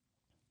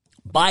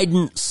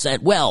 Biden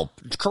said,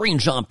 Karine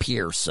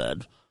Jean-Pierre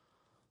said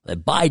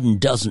that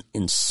Biden doesn't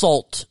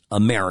insult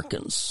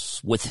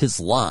Americans with his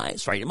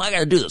lies, right? Am I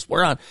going to do this?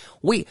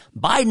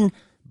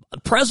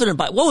 President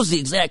Biden, what was the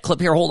exact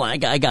clip here? Hold on, I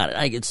got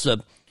it.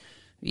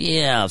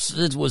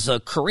 It was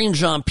Karine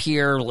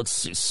Jean-Pierre. Let's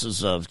see. This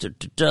is,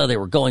 they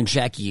were going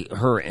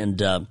her and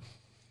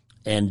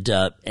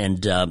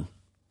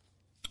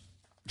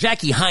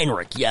Jackie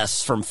Heinrich,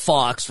 yes, from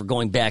Fox, were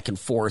going back and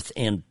forth,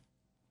 and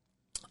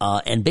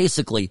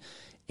basically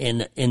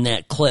in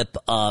that clip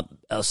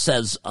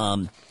says,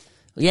 so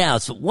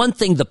one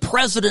thing the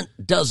president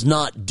does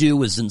not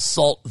do is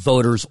insult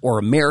voters or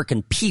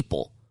American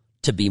people.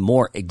 To be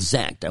more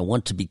exact, I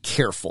want to be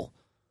careful,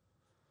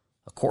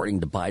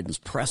 according to Biden's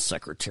press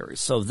secretary.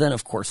 So then,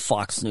 of course,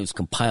 Fox News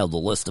compiled a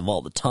list of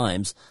all the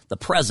times the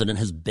president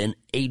has been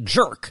a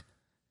jerk.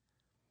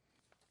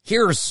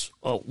 Here's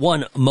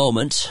one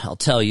moment, I'll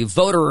tell you.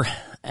 Voter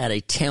at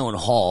a town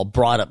hall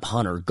brought up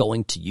Hunter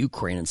going to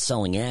Ukraine and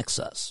selling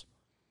access.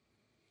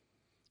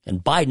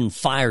 And Biden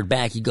fired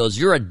back. He goes,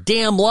 "You're a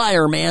damn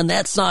liar, man.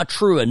 That's not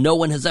true, and no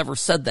one has ever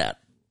said that."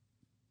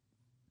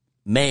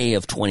 May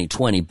of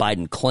 2020,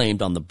 Biden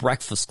claimed on the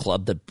Breakfast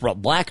Club that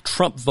black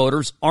Trump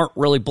voters aren't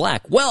really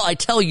black. Well, I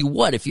tell you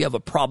what, if you have a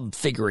problem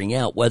figuring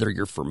out whether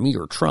you're for me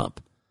or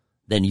Trump,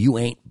 then you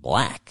ain't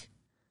black.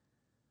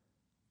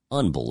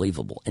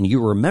 Unbelievable. And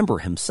you remember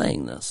him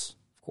saying this,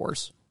 of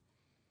course.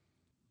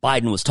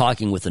 Biden was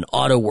talking with an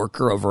auto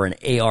worker over an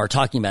AR,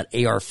 talking about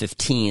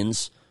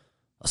AR-15s,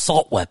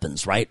 assault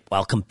weapons, right,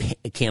 while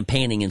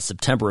campaigning in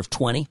September of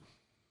 20.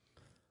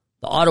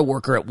 The auto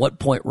worker at what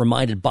point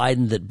reminded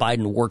Biden that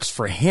Biden works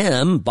for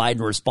him. Biden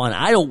responded,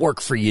 "I don't work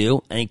for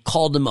you." And he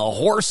called him a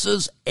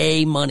horses,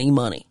 a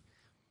money.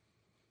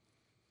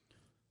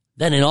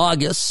 Then in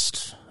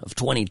August of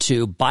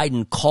 22,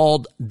 Biden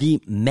called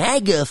the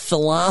MAGA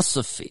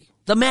philosophy,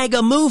 the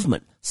MAGA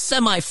movement,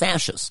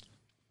 semi-fascist.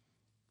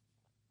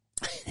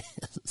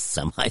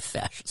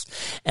 Semi-fascist.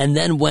 And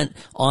then went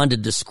on to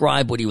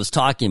describe what he was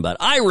talking about.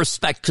 "I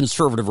respect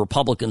conservative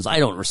Republicans. I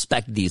don't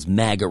respect these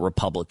MAGA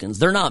Republicans.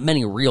 There are not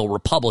many real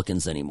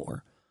Republicans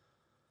anymore."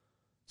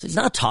 So he's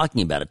not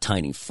talking about a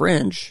tiny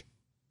fringe.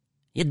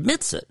 He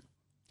admits it.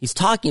 He's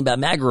talking about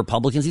MAGA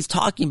Republicans. He's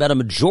talking about a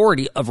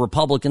majority of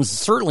Republicans.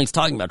 Certainly he's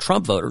talking about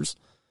Trump voters.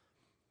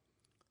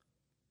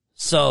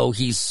 So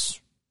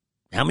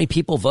how many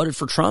people voted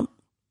for Trump?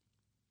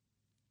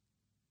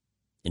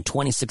 In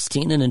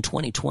 2016 and in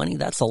 2020,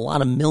 that's a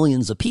lot of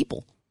millions of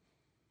people.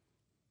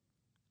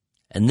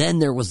 And then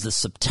there was the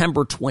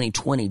September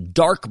 2020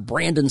 Dark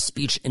Brandon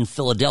speech in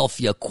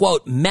Philadelphia.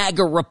 Quote,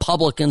 MAGA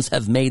Republicans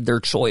have made their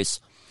choice.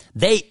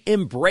 They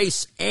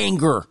embrace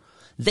anger.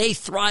 They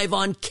thrive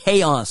on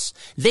chaos.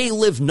 They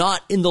live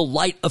not in the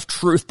light of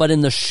truth, but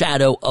in the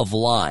shadow of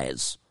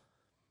lies.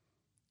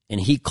 And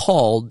he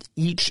called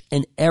each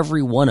and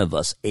every one of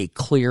us a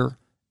clear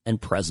and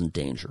present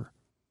danger.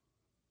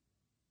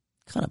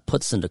 Kind of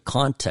puts into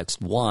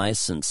context why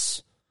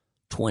since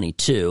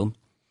 22,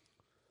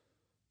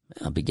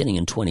 beginning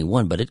in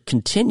 21, but it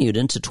continued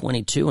into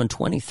 22 and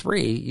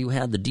 23, you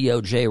had the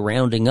DOJ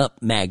rounding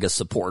up MAGA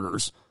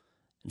supporters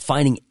and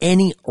finding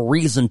any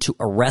reason to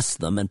arrest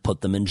them and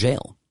put them in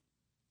jail.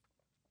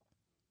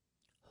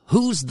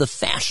 Who's the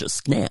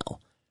fascist now?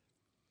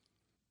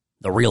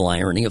 The real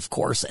irony, of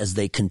course, as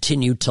they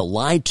continue to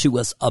lie to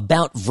us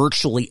about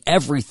virtually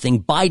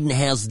everything, Biden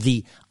has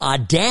the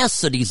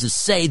audacity to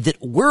say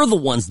that we're the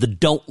ones that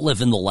don't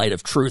live in the light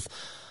of truth,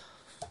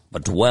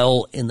 but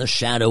dwell in the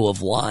shadow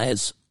of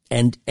lies.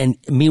 And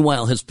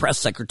meanwhile, his press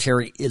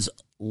secretary is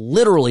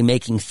literally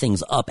making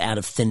things up out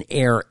of thin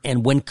air.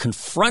 And when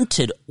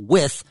confronted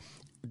with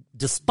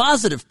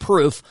dispositive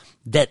proof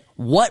that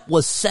what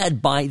was said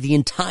by the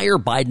entire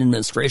Biden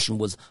administration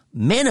was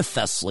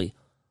manifestly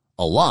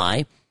a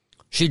lie,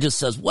 she just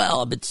says,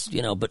 well, it's,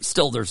 but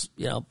still there's,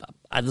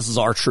 this is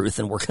our truth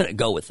and we're going to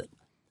go with it.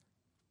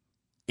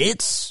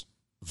 It's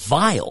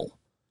vile.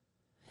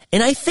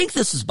 And I think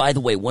this is, by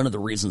the way, one of the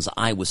reasons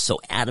I was so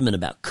adamant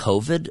about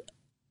COVID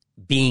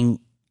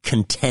being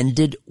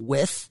contended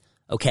with,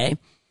 okay,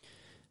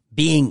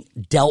 being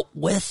dealt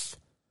with,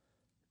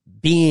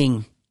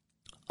 being,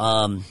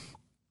 their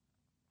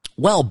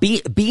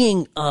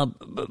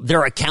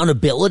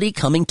accountability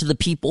coming to the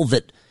people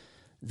that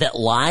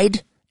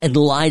lied and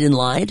lied and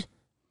lied.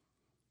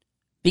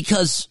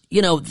 Because,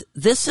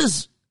 this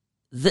is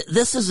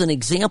an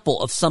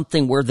example of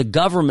something where the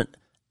government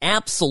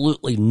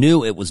absolutely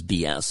knew it was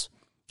BS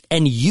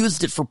and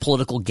used it for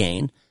political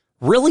gain,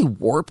 really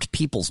warped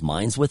people's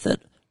minds with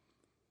it.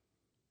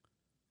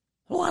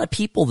 A lot of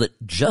people that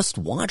just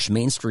watch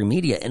mainstream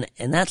media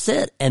and that's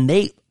it. And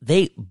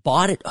they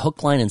bought it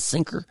hook, line, and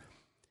sinker.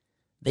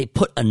 They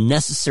put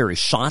unnecessary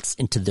shots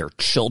into their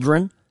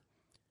children.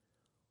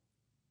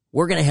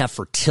 We're going to have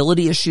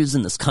fertility issues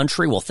in this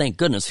country. Well, thank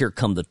goodness, here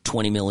come the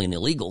 20 million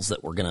illegals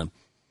that we're going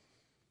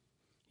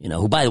to,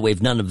 who, by the way,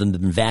 none of them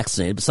have been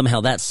vaccinated, but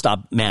somehow that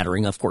stopped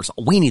mattering. Of course,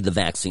 we need the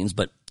vaccines,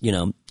 but,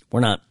 we're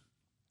not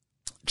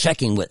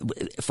checking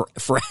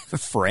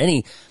for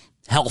any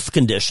health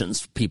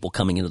conditions for people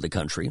coming into the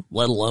country,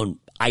 let alone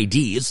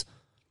IDs.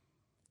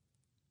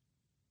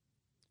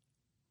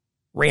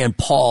 Rand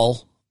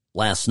Paul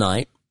last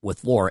night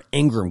with Laura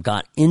Ingraham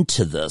got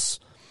into this,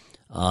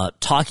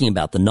 talking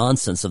about the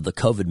nonsense of the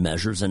COVID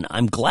measures. And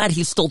I'm glad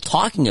he's still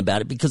talking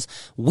about it because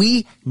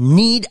we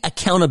need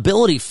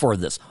accountability for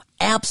this.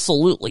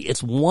 Absolutely.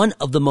 It's one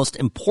of the most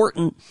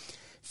important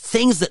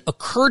things that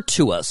occurred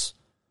to us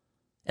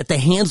at the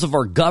hands of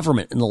our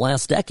government in the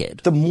last decade.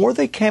 The more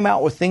they came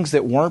out with things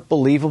that weren't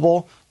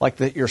believable, like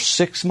that your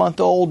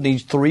 6-month-old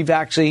needs 3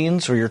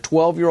 vaccines or your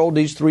 12-year-old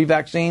needs 3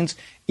 vaccines,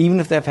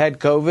 even if they've had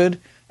COVID,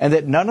 and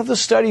that none of the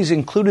studies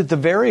included the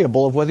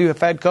variable of whether you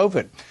have had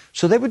COVID.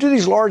 So they would do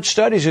these large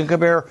studies and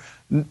compare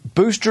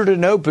booster to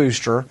no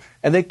booster,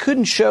 and they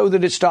couldn't show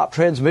that it stopped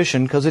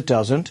transmission because it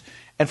doesn't.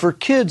 And for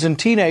kids and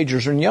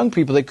teenagers and young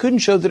people, they couldn't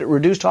show that it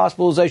reduced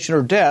hospitalization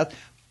or death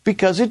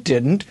because it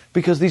didn't,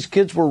 because these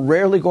kids were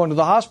rarely going to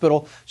the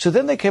hospital. So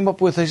then they came up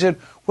with, they said,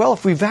 well,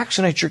 if we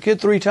vaccinate your kid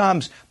 3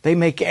 times, they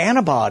make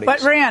antibodies.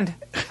 But Rand,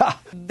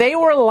 they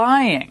were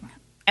lying,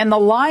 and the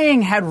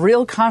lying had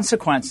real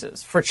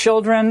consequences for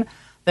children,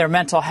 their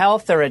mental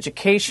health, their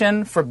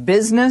education, for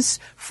business,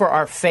 for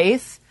our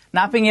faith,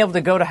 not being able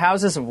to go to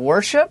houses of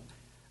worship.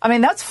 I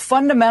mean, that's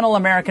fundamental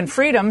American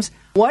freedoms.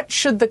 What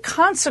should the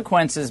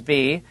consequences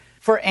be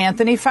for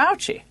Anthony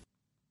Fauci?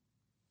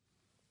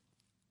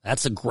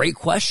 That's a great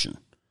question.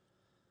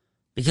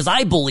 Because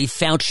I believe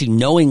Fauci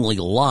knowingly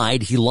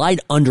lied. He lied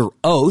under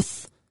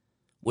oath,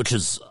 which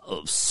is a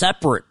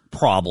separate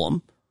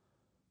problem.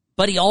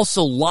 But he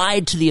also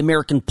lied to the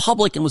American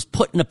public and was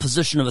put in a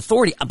position of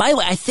authority. By the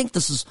way, I think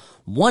this is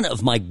one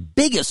of my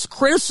biggest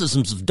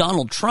criticisms of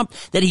Donald Trump,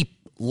 that he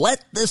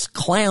let this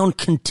clown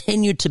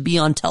continue to be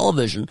on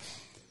television,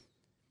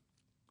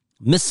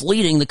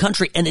 misleading the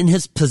country. And in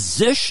his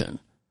position,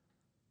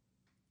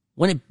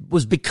 when it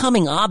was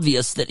becoming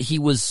obvious that he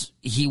was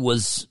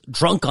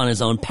drunk on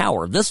his own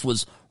power, this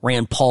was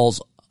Rand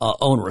Paul's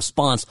own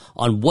response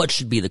on what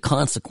should be the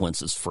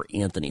consequences for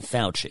Anthony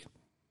Fauci.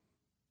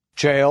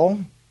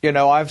 Jail.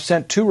 I've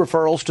sent 2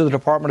 referrals to the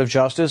Department of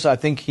Justice. I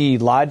think he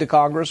lied to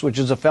Congress, which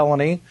is a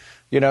felony.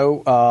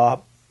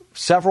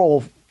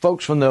 Several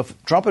folks from the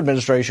Trump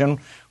administration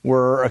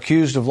were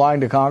accused of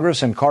lying to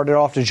Congress and carted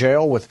off to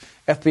jail with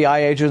FBI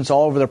agents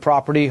all over their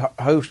property,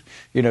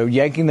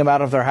 yanking them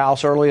out of their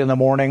house early in the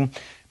morning.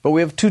 But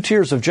we have two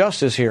tiers of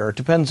justice here. It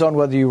depends on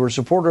whether you were a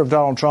supporter of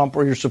Donald Trump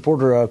or you're a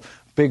supporter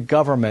of big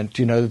government,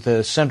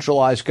 the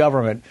centralized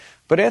government.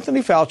 But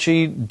Anthony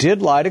Fauci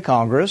did lie to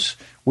Congress.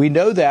 We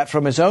know that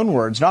from his own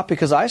words, not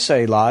because I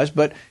say he lies,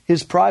 but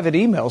his private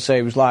emails say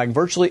he was lying.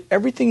 Virtually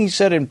everything he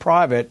said in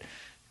private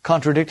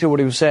contradicted what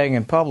he was saying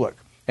in public.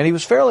 And he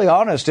was fairly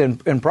honest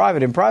in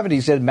private. In private,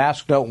 he said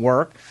masks don't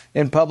work.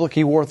 In public,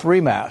 he wore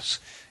 3 masks.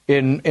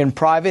 In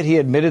private, he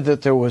admitted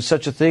that there was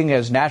such a thing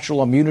as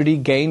natural immunity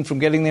gained from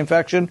getting the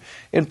infection.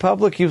 In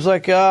public, he was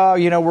like,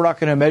 we're not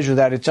going to measure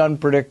that. It's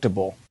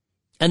unpredictable.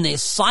 And they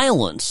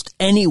silenced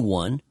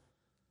anyone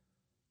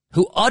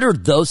who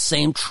uttered those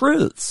same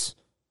truths.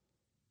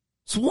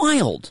 It's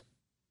wild.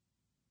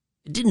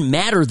 It didn't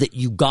matter that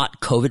you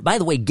got COVID. By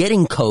the way,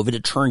 getting COVID,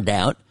 it turned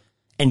out,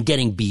 and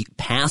getting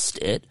past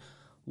it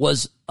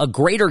was a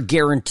greater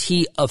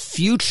guarantee of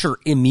future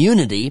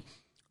immunity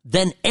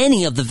than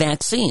any of the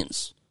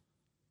vaccines.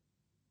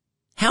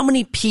 How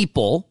many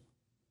people,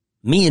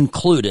 me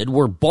included,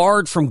 were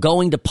barred from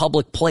going to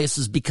public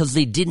places because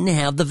they didn't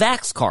have the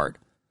vax card?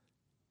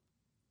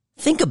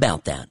 Think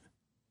about that.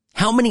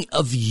 How many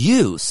of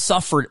you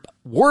suffered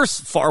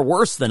far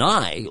worse than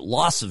I,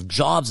 loss of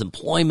jobs,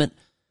 employment,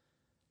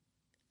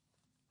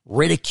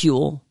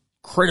 ridicule,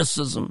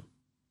 criticism,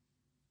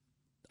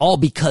 all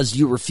because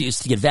you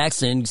refused to get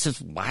vaccinated? You said,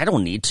 I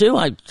don't need to.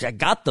 I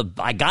got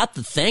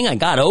the thing. I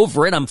got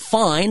over it. I'm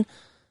fine.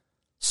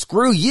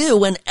 Screw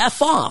you and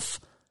F off.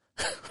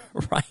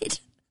 Right?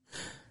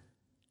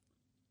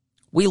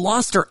 We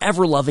lost our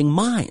ever-loving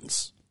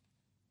minds.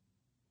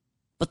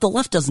 But the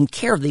left doesn't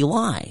care. They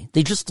lie.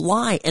 They just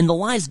lie. And the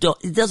lies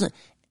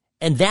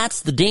and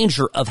that's the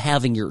danger of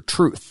having your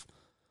truth.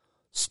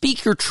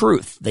 Speak your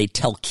truth, they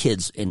tell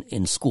kids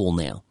in school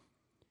now.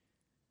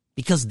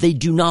 Because they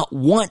do not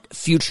want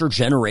future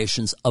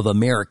generations of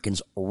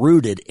Americans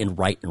rooted in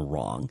right and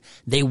wrong.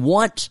 They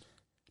want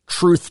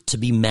truth to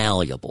be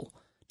malleable,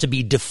 to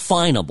be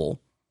definable,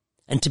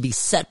 and to be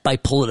set by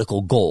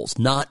political goals,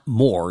 not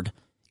moored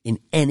in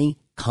any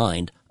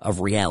kind of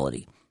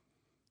reality.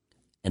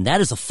 And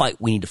that is a fight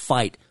we need to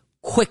fight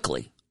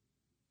quickly,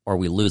 or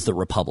we lose the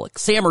republic.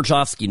 Sam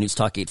Mirjovsky, News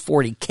Talk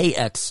 840,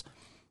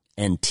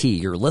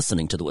 KXNT. You're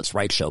listening to The What's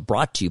Right Show,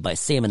 brought to you by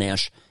Sam &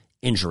 Ash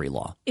Injury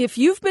Law. If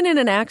you've been in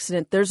an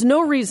accident, there's no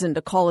reason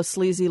to call a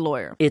sleazy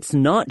lawyer. It's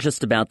not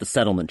just about the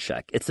settlement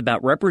check. It's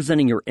about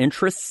representing your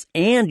interests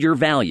and your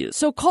values.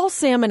 So call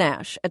Sam &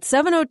 Ash at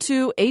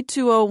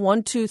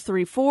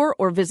 702-820-1234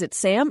 or visit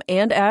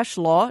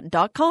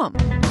samandashlaw.com.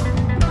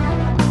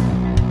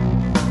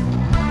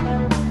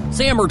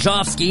 Sam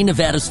Mirjovsky,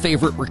 Nevada's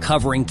favorite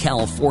recovering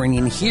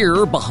Californian,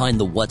 here behind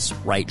the What's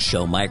Right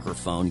Show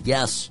microphone.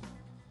 Yes,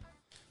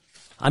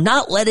 I'm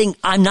not letting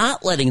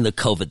the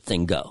COVID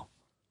thing go.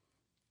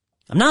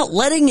 I'm not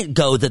letting it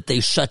go that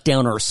they shut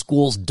down our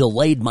schools,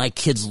 delayed my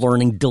kids'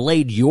 learning,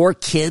 delayed your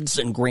kids'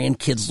 and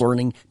grandkids'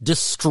 learning,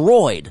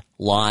 destroyed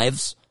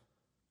lives,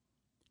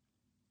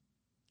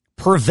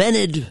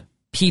 prevented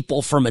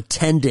people from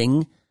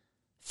attending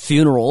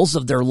funerals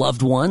of their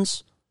loved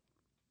ones,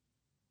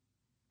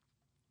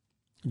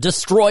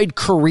 destroyed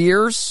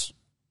careers,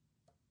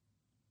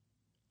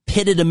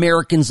 pitted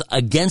Americans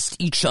against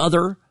each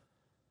other,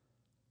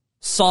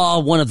 saw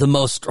one of the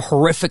most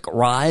horrific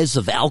rise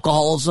of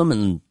alcoholism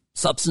and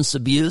substance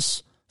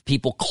abuse,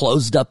 people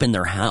closed up in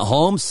their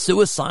homes,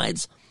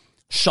 suicides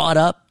shot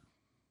up.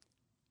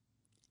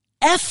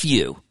 F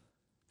you.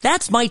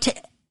 That's my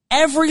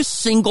every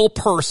single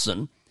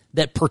person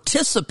that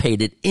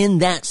participated in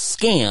that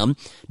scam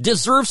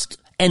deserves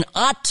and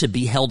ought to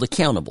be held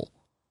accountable.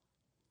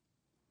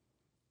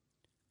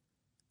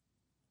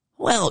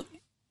 Well,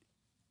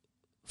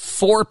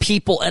 4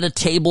 people at a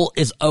table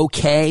is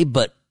okay,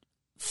 but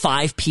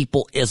 5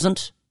 people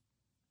isn't.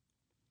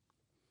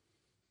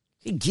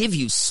 I give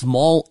you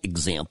small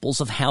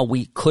examples of how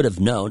we could have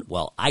known.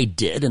 Well, I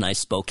did, and I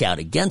spoke out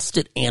against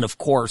it, and of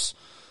course,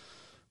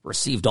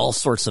 received all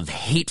sorts of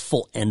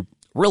hateful and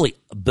really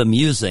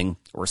bemusing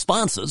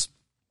responses.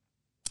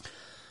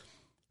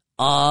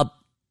 5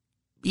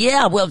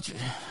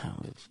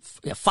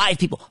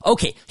 people.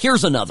 Okay,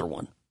 here's another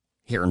one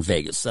here in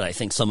Vegas that I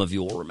think some of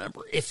you will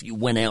remember. If you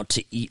went out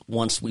to eat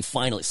once we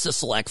finally,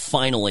 Sisolak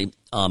finally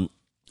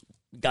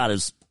got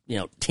his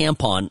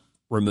tampon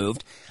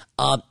removed.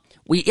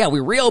 We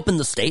reopened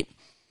the state,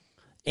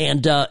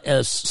 and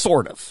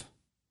sort of.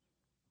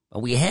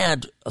 We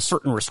had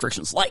certain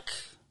restrictions, like,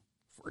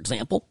 for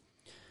example,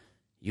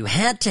 you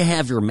had to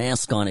have your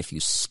mask on if you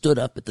stood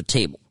up at the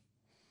table.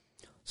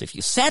 So if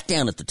you sat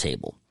down at the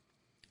table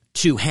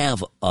to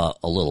have a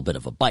little bit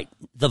of a bite,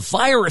 the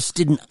virus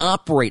didn't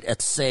operate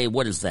at, say,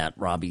 what is that,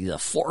 Robbie, the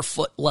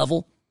 4-foot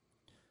level?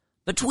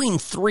 Between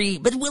 3,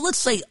 but let's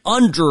say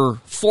under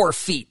 4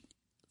 feet,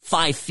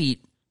 5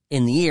 feet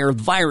in the air,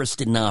 the virus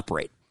didn't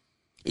operate.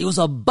 It was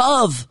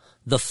above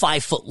the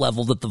 5-foot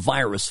level that the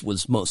virus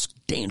was most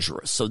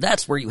dangerous. So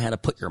that's where you had to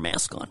put your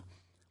mask on.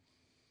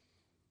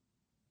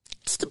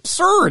 It's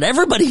absurd.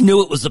 Everybody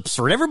knew it was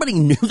absurd. Everybody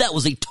knew that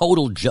was a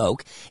total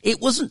joke.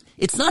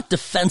 It's not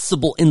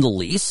defensible in the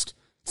least.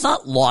 It's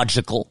not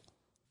logical.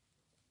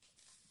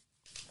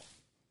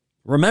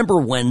 Remember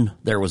when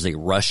there was a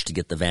rush to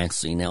get the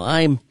vaccine? Now,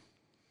 I'm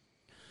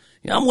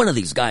one of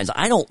these guys.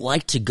 I don't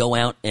like to go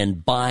out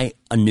and buy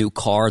a new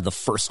car, the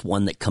first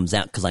one that comes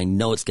out, because I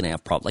know it's going to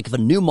have problems. Like if a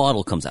new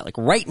model comes out, like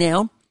right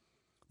now,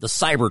 the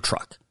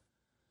Cybertruck.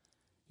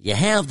 You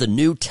have the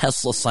new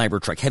Tesla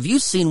Cybertruck. Have you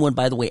seen one,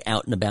 by the way,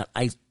 out and about?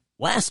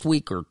 Last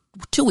week or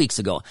 2 weeks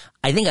ago,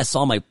 I think I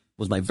saw my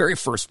very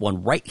first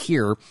one right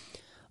here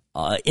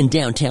in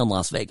downtown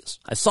Las Vegas.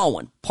 I saw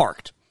one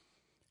parked.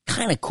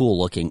 Kind of cool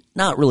looking.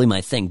 Not really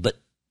my thing, but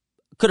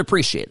could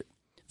appreciate it.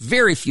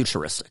 Very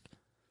futuristic.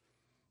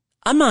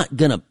 I'm not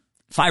going to,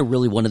 if I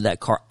really wanted that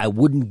car, I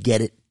wouldn't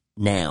get it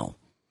now.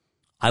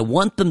 I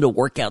want them to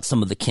work out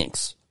some of the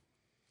kinks.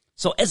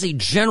 So as a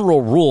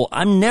general rule,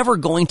 I'm never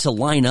going to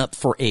line up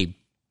for a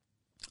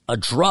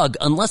drug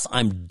unless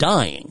I'm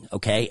dying,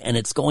 okay? And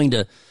it's going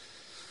to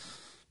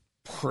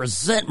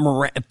present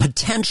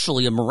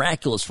potentially a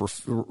miraculous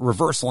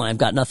reversal and I've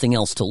got nothing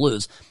else to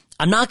lose.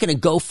 I'm not going to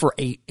go for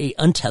a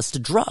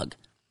untested drug.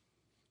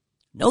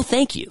 No,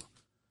 thank you.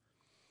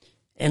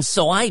 And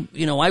so I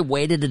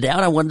waited it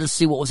out. I wanted to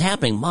see what was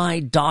happening. My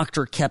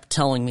doctor kept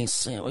telling me,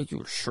 saying,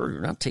 "You sure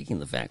you're not taking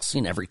the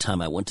vaccine?" Every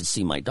time I went to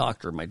see my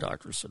doctor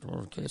said,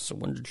 "Okay, so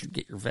when did you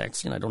get your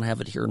vaccine?" I don't have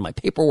it here in my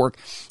paperwork.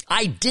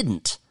 I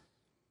didn't.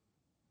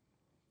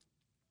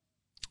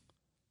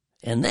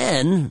 And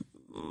then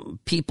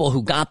people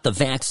who got the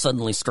vax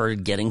suddenly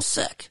started getting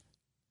sick.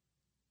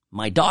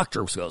 My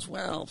doctor goes,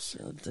 "Well,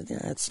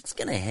 it's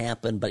going to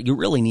happen, but you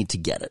really need to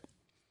get it."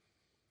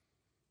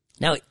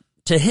 Now,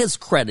 to his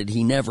credit,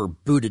 he never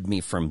booted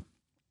me from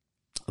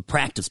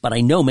practice, but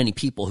I know many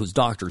people whose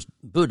doctors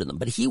booted them.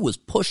 But he was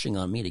pushing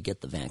on me to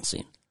get the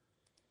vaccine.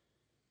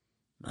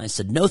 I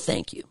said, "No,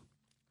 thank you.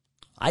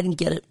 I didn't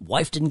get it.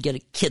 Wife didn't get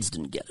it. Kids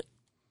didn't get it."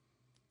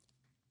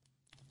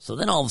 So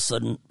then all of a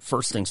sudden,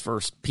 first things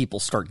first, people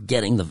start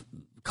getting the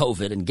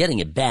COVID and getting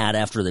it bad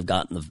after they've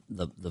gotten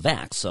the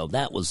vax. So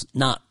that was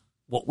not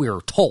what we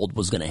were told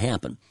was going to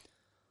happen.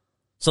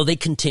 So they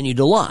continued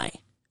to lie.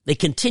 They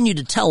continued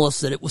to tell us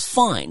that it was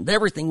fine, that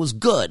everything was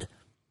good.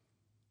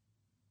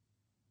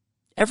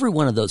 Every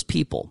one of those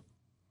people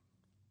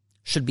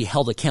should be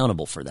held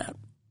accountable for that.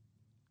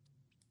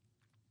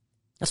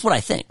 That's what I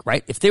think,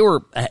 right? If they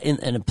were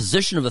in a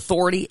position of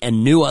authority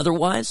and knew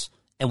otherwise,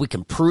 and we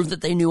can prove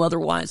that they knew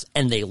otherwise,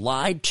 and they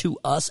lied to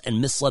us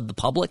and misled the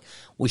public,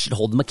 we should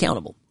hold them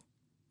accountable.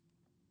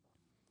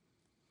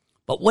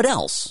 But what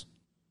else?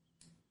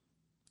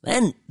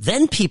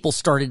 Then people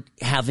started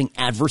having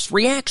adverse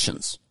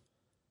reactions.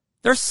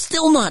 They're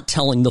still not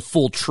telling the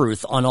full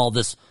truth on all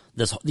these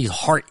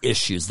heart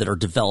issues that are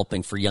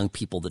developing for young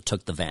people that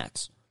took the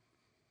vax.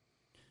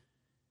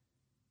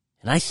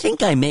 And I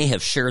think I may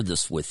have shared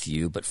this with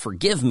you, but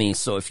forgive me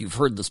so if you've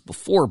heard this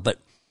before, but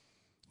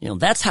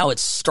that's how it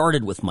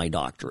started with my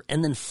doctor.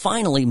 And then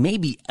finally,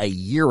 maybe a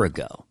year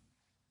ago,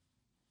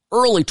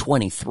 early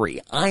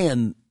 23, I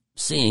am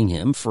seeing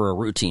him for a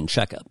routine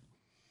checkup.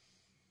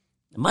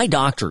 My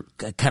doctor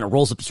kind of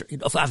rolls up,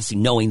 obviously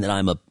knowing that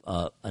I'm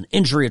an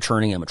injury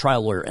attorney, I'm a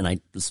trial lawyer, and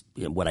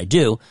what I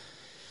do.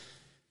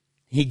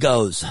 He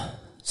goes,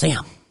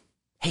 "Sam,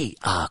 hey,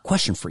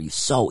 question for you.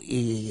 So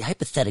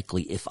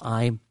hypothetically, if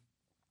I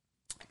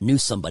knew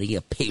somebody,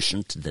 a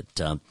patient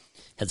that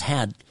has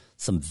had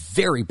some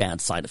very bad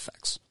side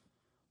effects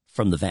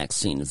from the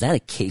vaccine, is that a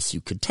case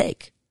you could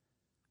take?"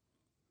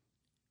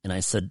 And I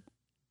said,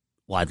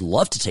 "Well, I'd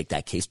love to take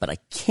that case, but I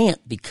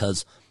can't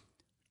because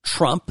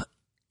Trump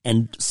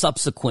and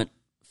subsequent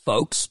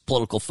folks,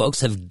 political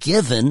folks, have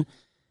given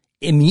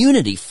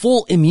immunity,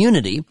 full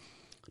immunity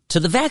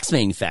to the vax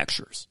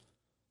manufacturers.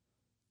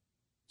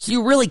 So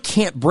you really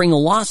can't bring a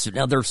lawsuit."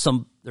 Now, they're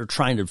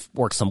trying to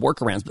work some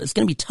workarounds, but it's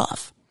going to be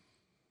tough.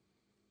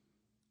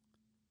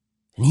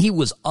 And he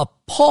was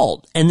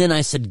appalled. And then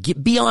I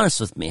said, "Be honest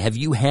with me. Have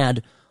you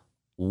had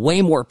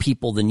way more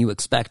people than you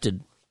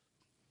expected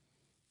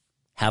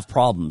have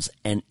problems?"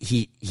 And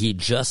he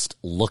just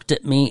looked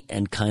at me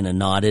and kind of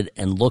nodded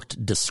and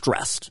looked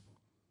distressed.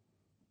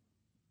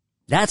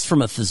 That's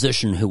from a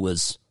physician who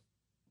was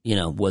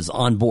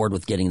on board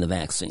with getting the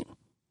vaccine.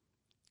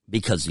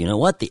 Because you know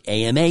what? The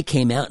AMA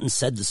came out and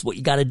said this is what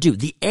you got to do.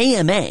 The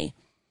AMA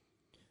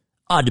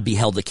ought to be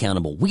held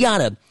accountable. We ought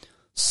to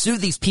sue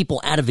these people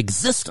out of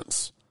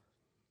existence.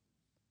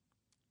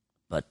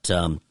 But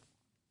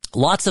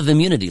lots of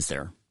immunities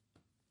there.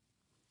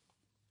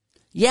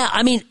 Yeah,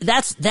 I mean,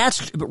 that's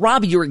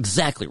Robbie, you're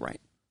exactly right.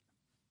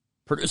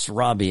 Producer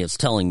Robbie is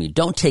telling me,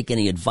 don't take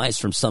any advice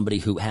from somebody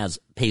who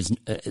pays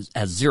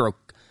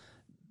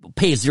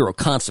zero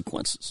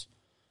consequences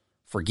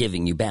for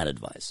giving you bad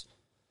advice.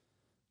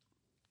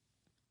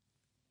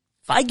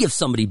 If I give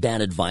somebody bad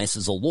advice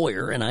as a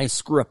lawyer and I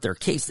screw up their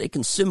case, they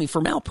can sue me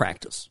for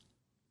malpractice.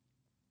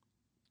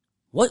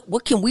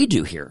 What can we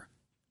do here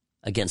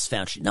against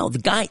Fauci? No,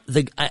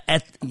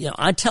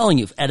 I'm telling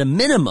you, at a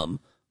minimum,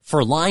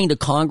 for lying to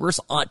Congress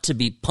ought to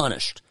be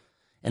punished.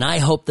 And I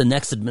hope the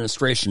next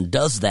administration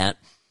does that,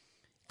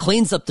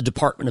 cleans up the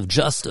Department of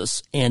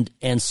Justice, and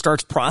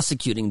starts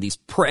prosecuting these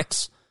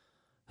pricks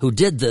who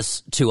did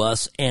this to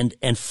us and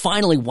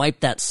finally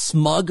wiped that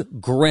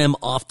smug grin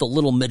off the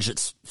little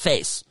midget's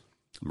face.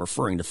 I'm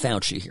referring to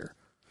Fauci here.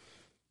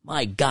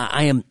 My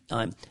God,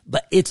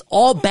 but it's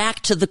all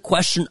back to the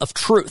question of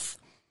truth.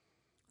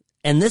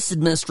 And this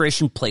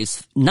administration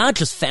plays not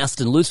just fast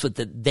and loose with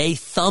it, they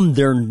thumb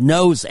their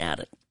nose at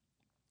it.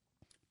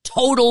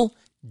 Total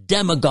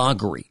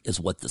demagoguery is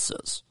what this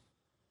is.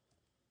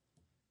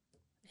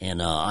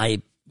 And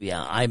it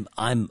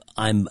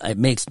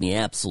makes me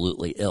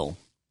absolutely ill.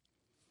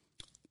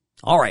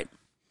 All right.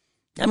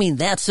 I mean,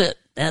 that's it.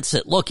 That's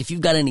it. Look, if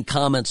you've got any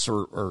comments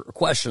or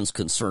questions,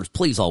 concerns,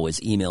 please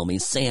always email me,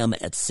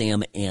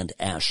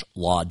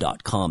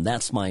 sam@samandashlaw.com.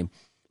 That's my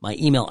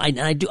email.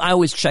 I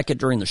always check it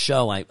during the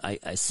show. I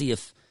see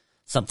if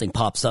something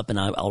pops up and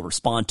I'll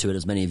respond to it,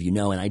 as many of you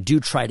know. And I do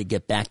try to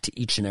get back to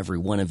each and every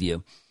one of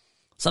you.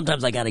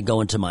 Sometimes I got to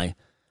go into my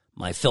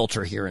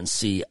filter here and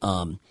see.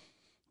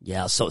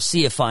 So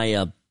see if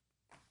I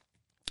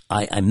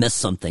missed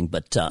something,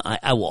 but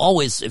I will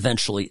always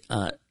eventually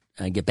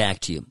get back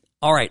to you.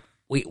 All right.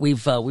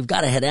 We've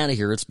got to head out of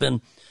here. It's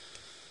been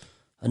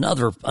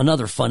another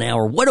fun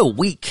hour. What a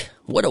week.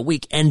 What a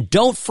week. And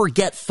don't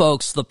forget,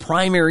 folks, the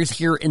primaries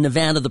here in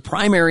Nevada, the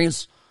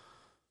primaries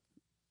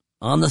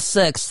on the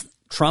 6th.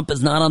 Trump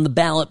is not on the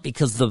ballot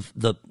because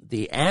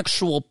the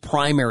actual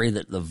primary,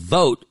 the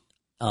vote,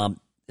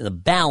 the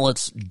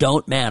ballots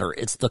don't matter.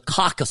 It's the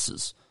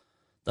caucuses.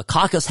 The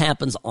caucus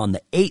happens on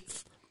the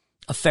 8th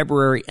of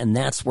February, and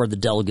that's where the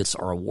delegates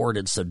are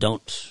awarded. So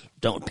don't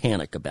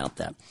panic about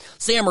that.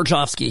 Sam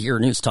Rajovsky here,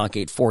 News Talk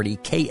 840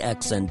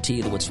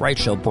 KXNT, the What's Right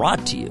Show,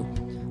 brought to you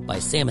by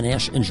Sam and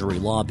Ash Injury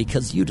Law,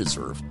 because you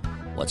deserve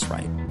what's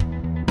right.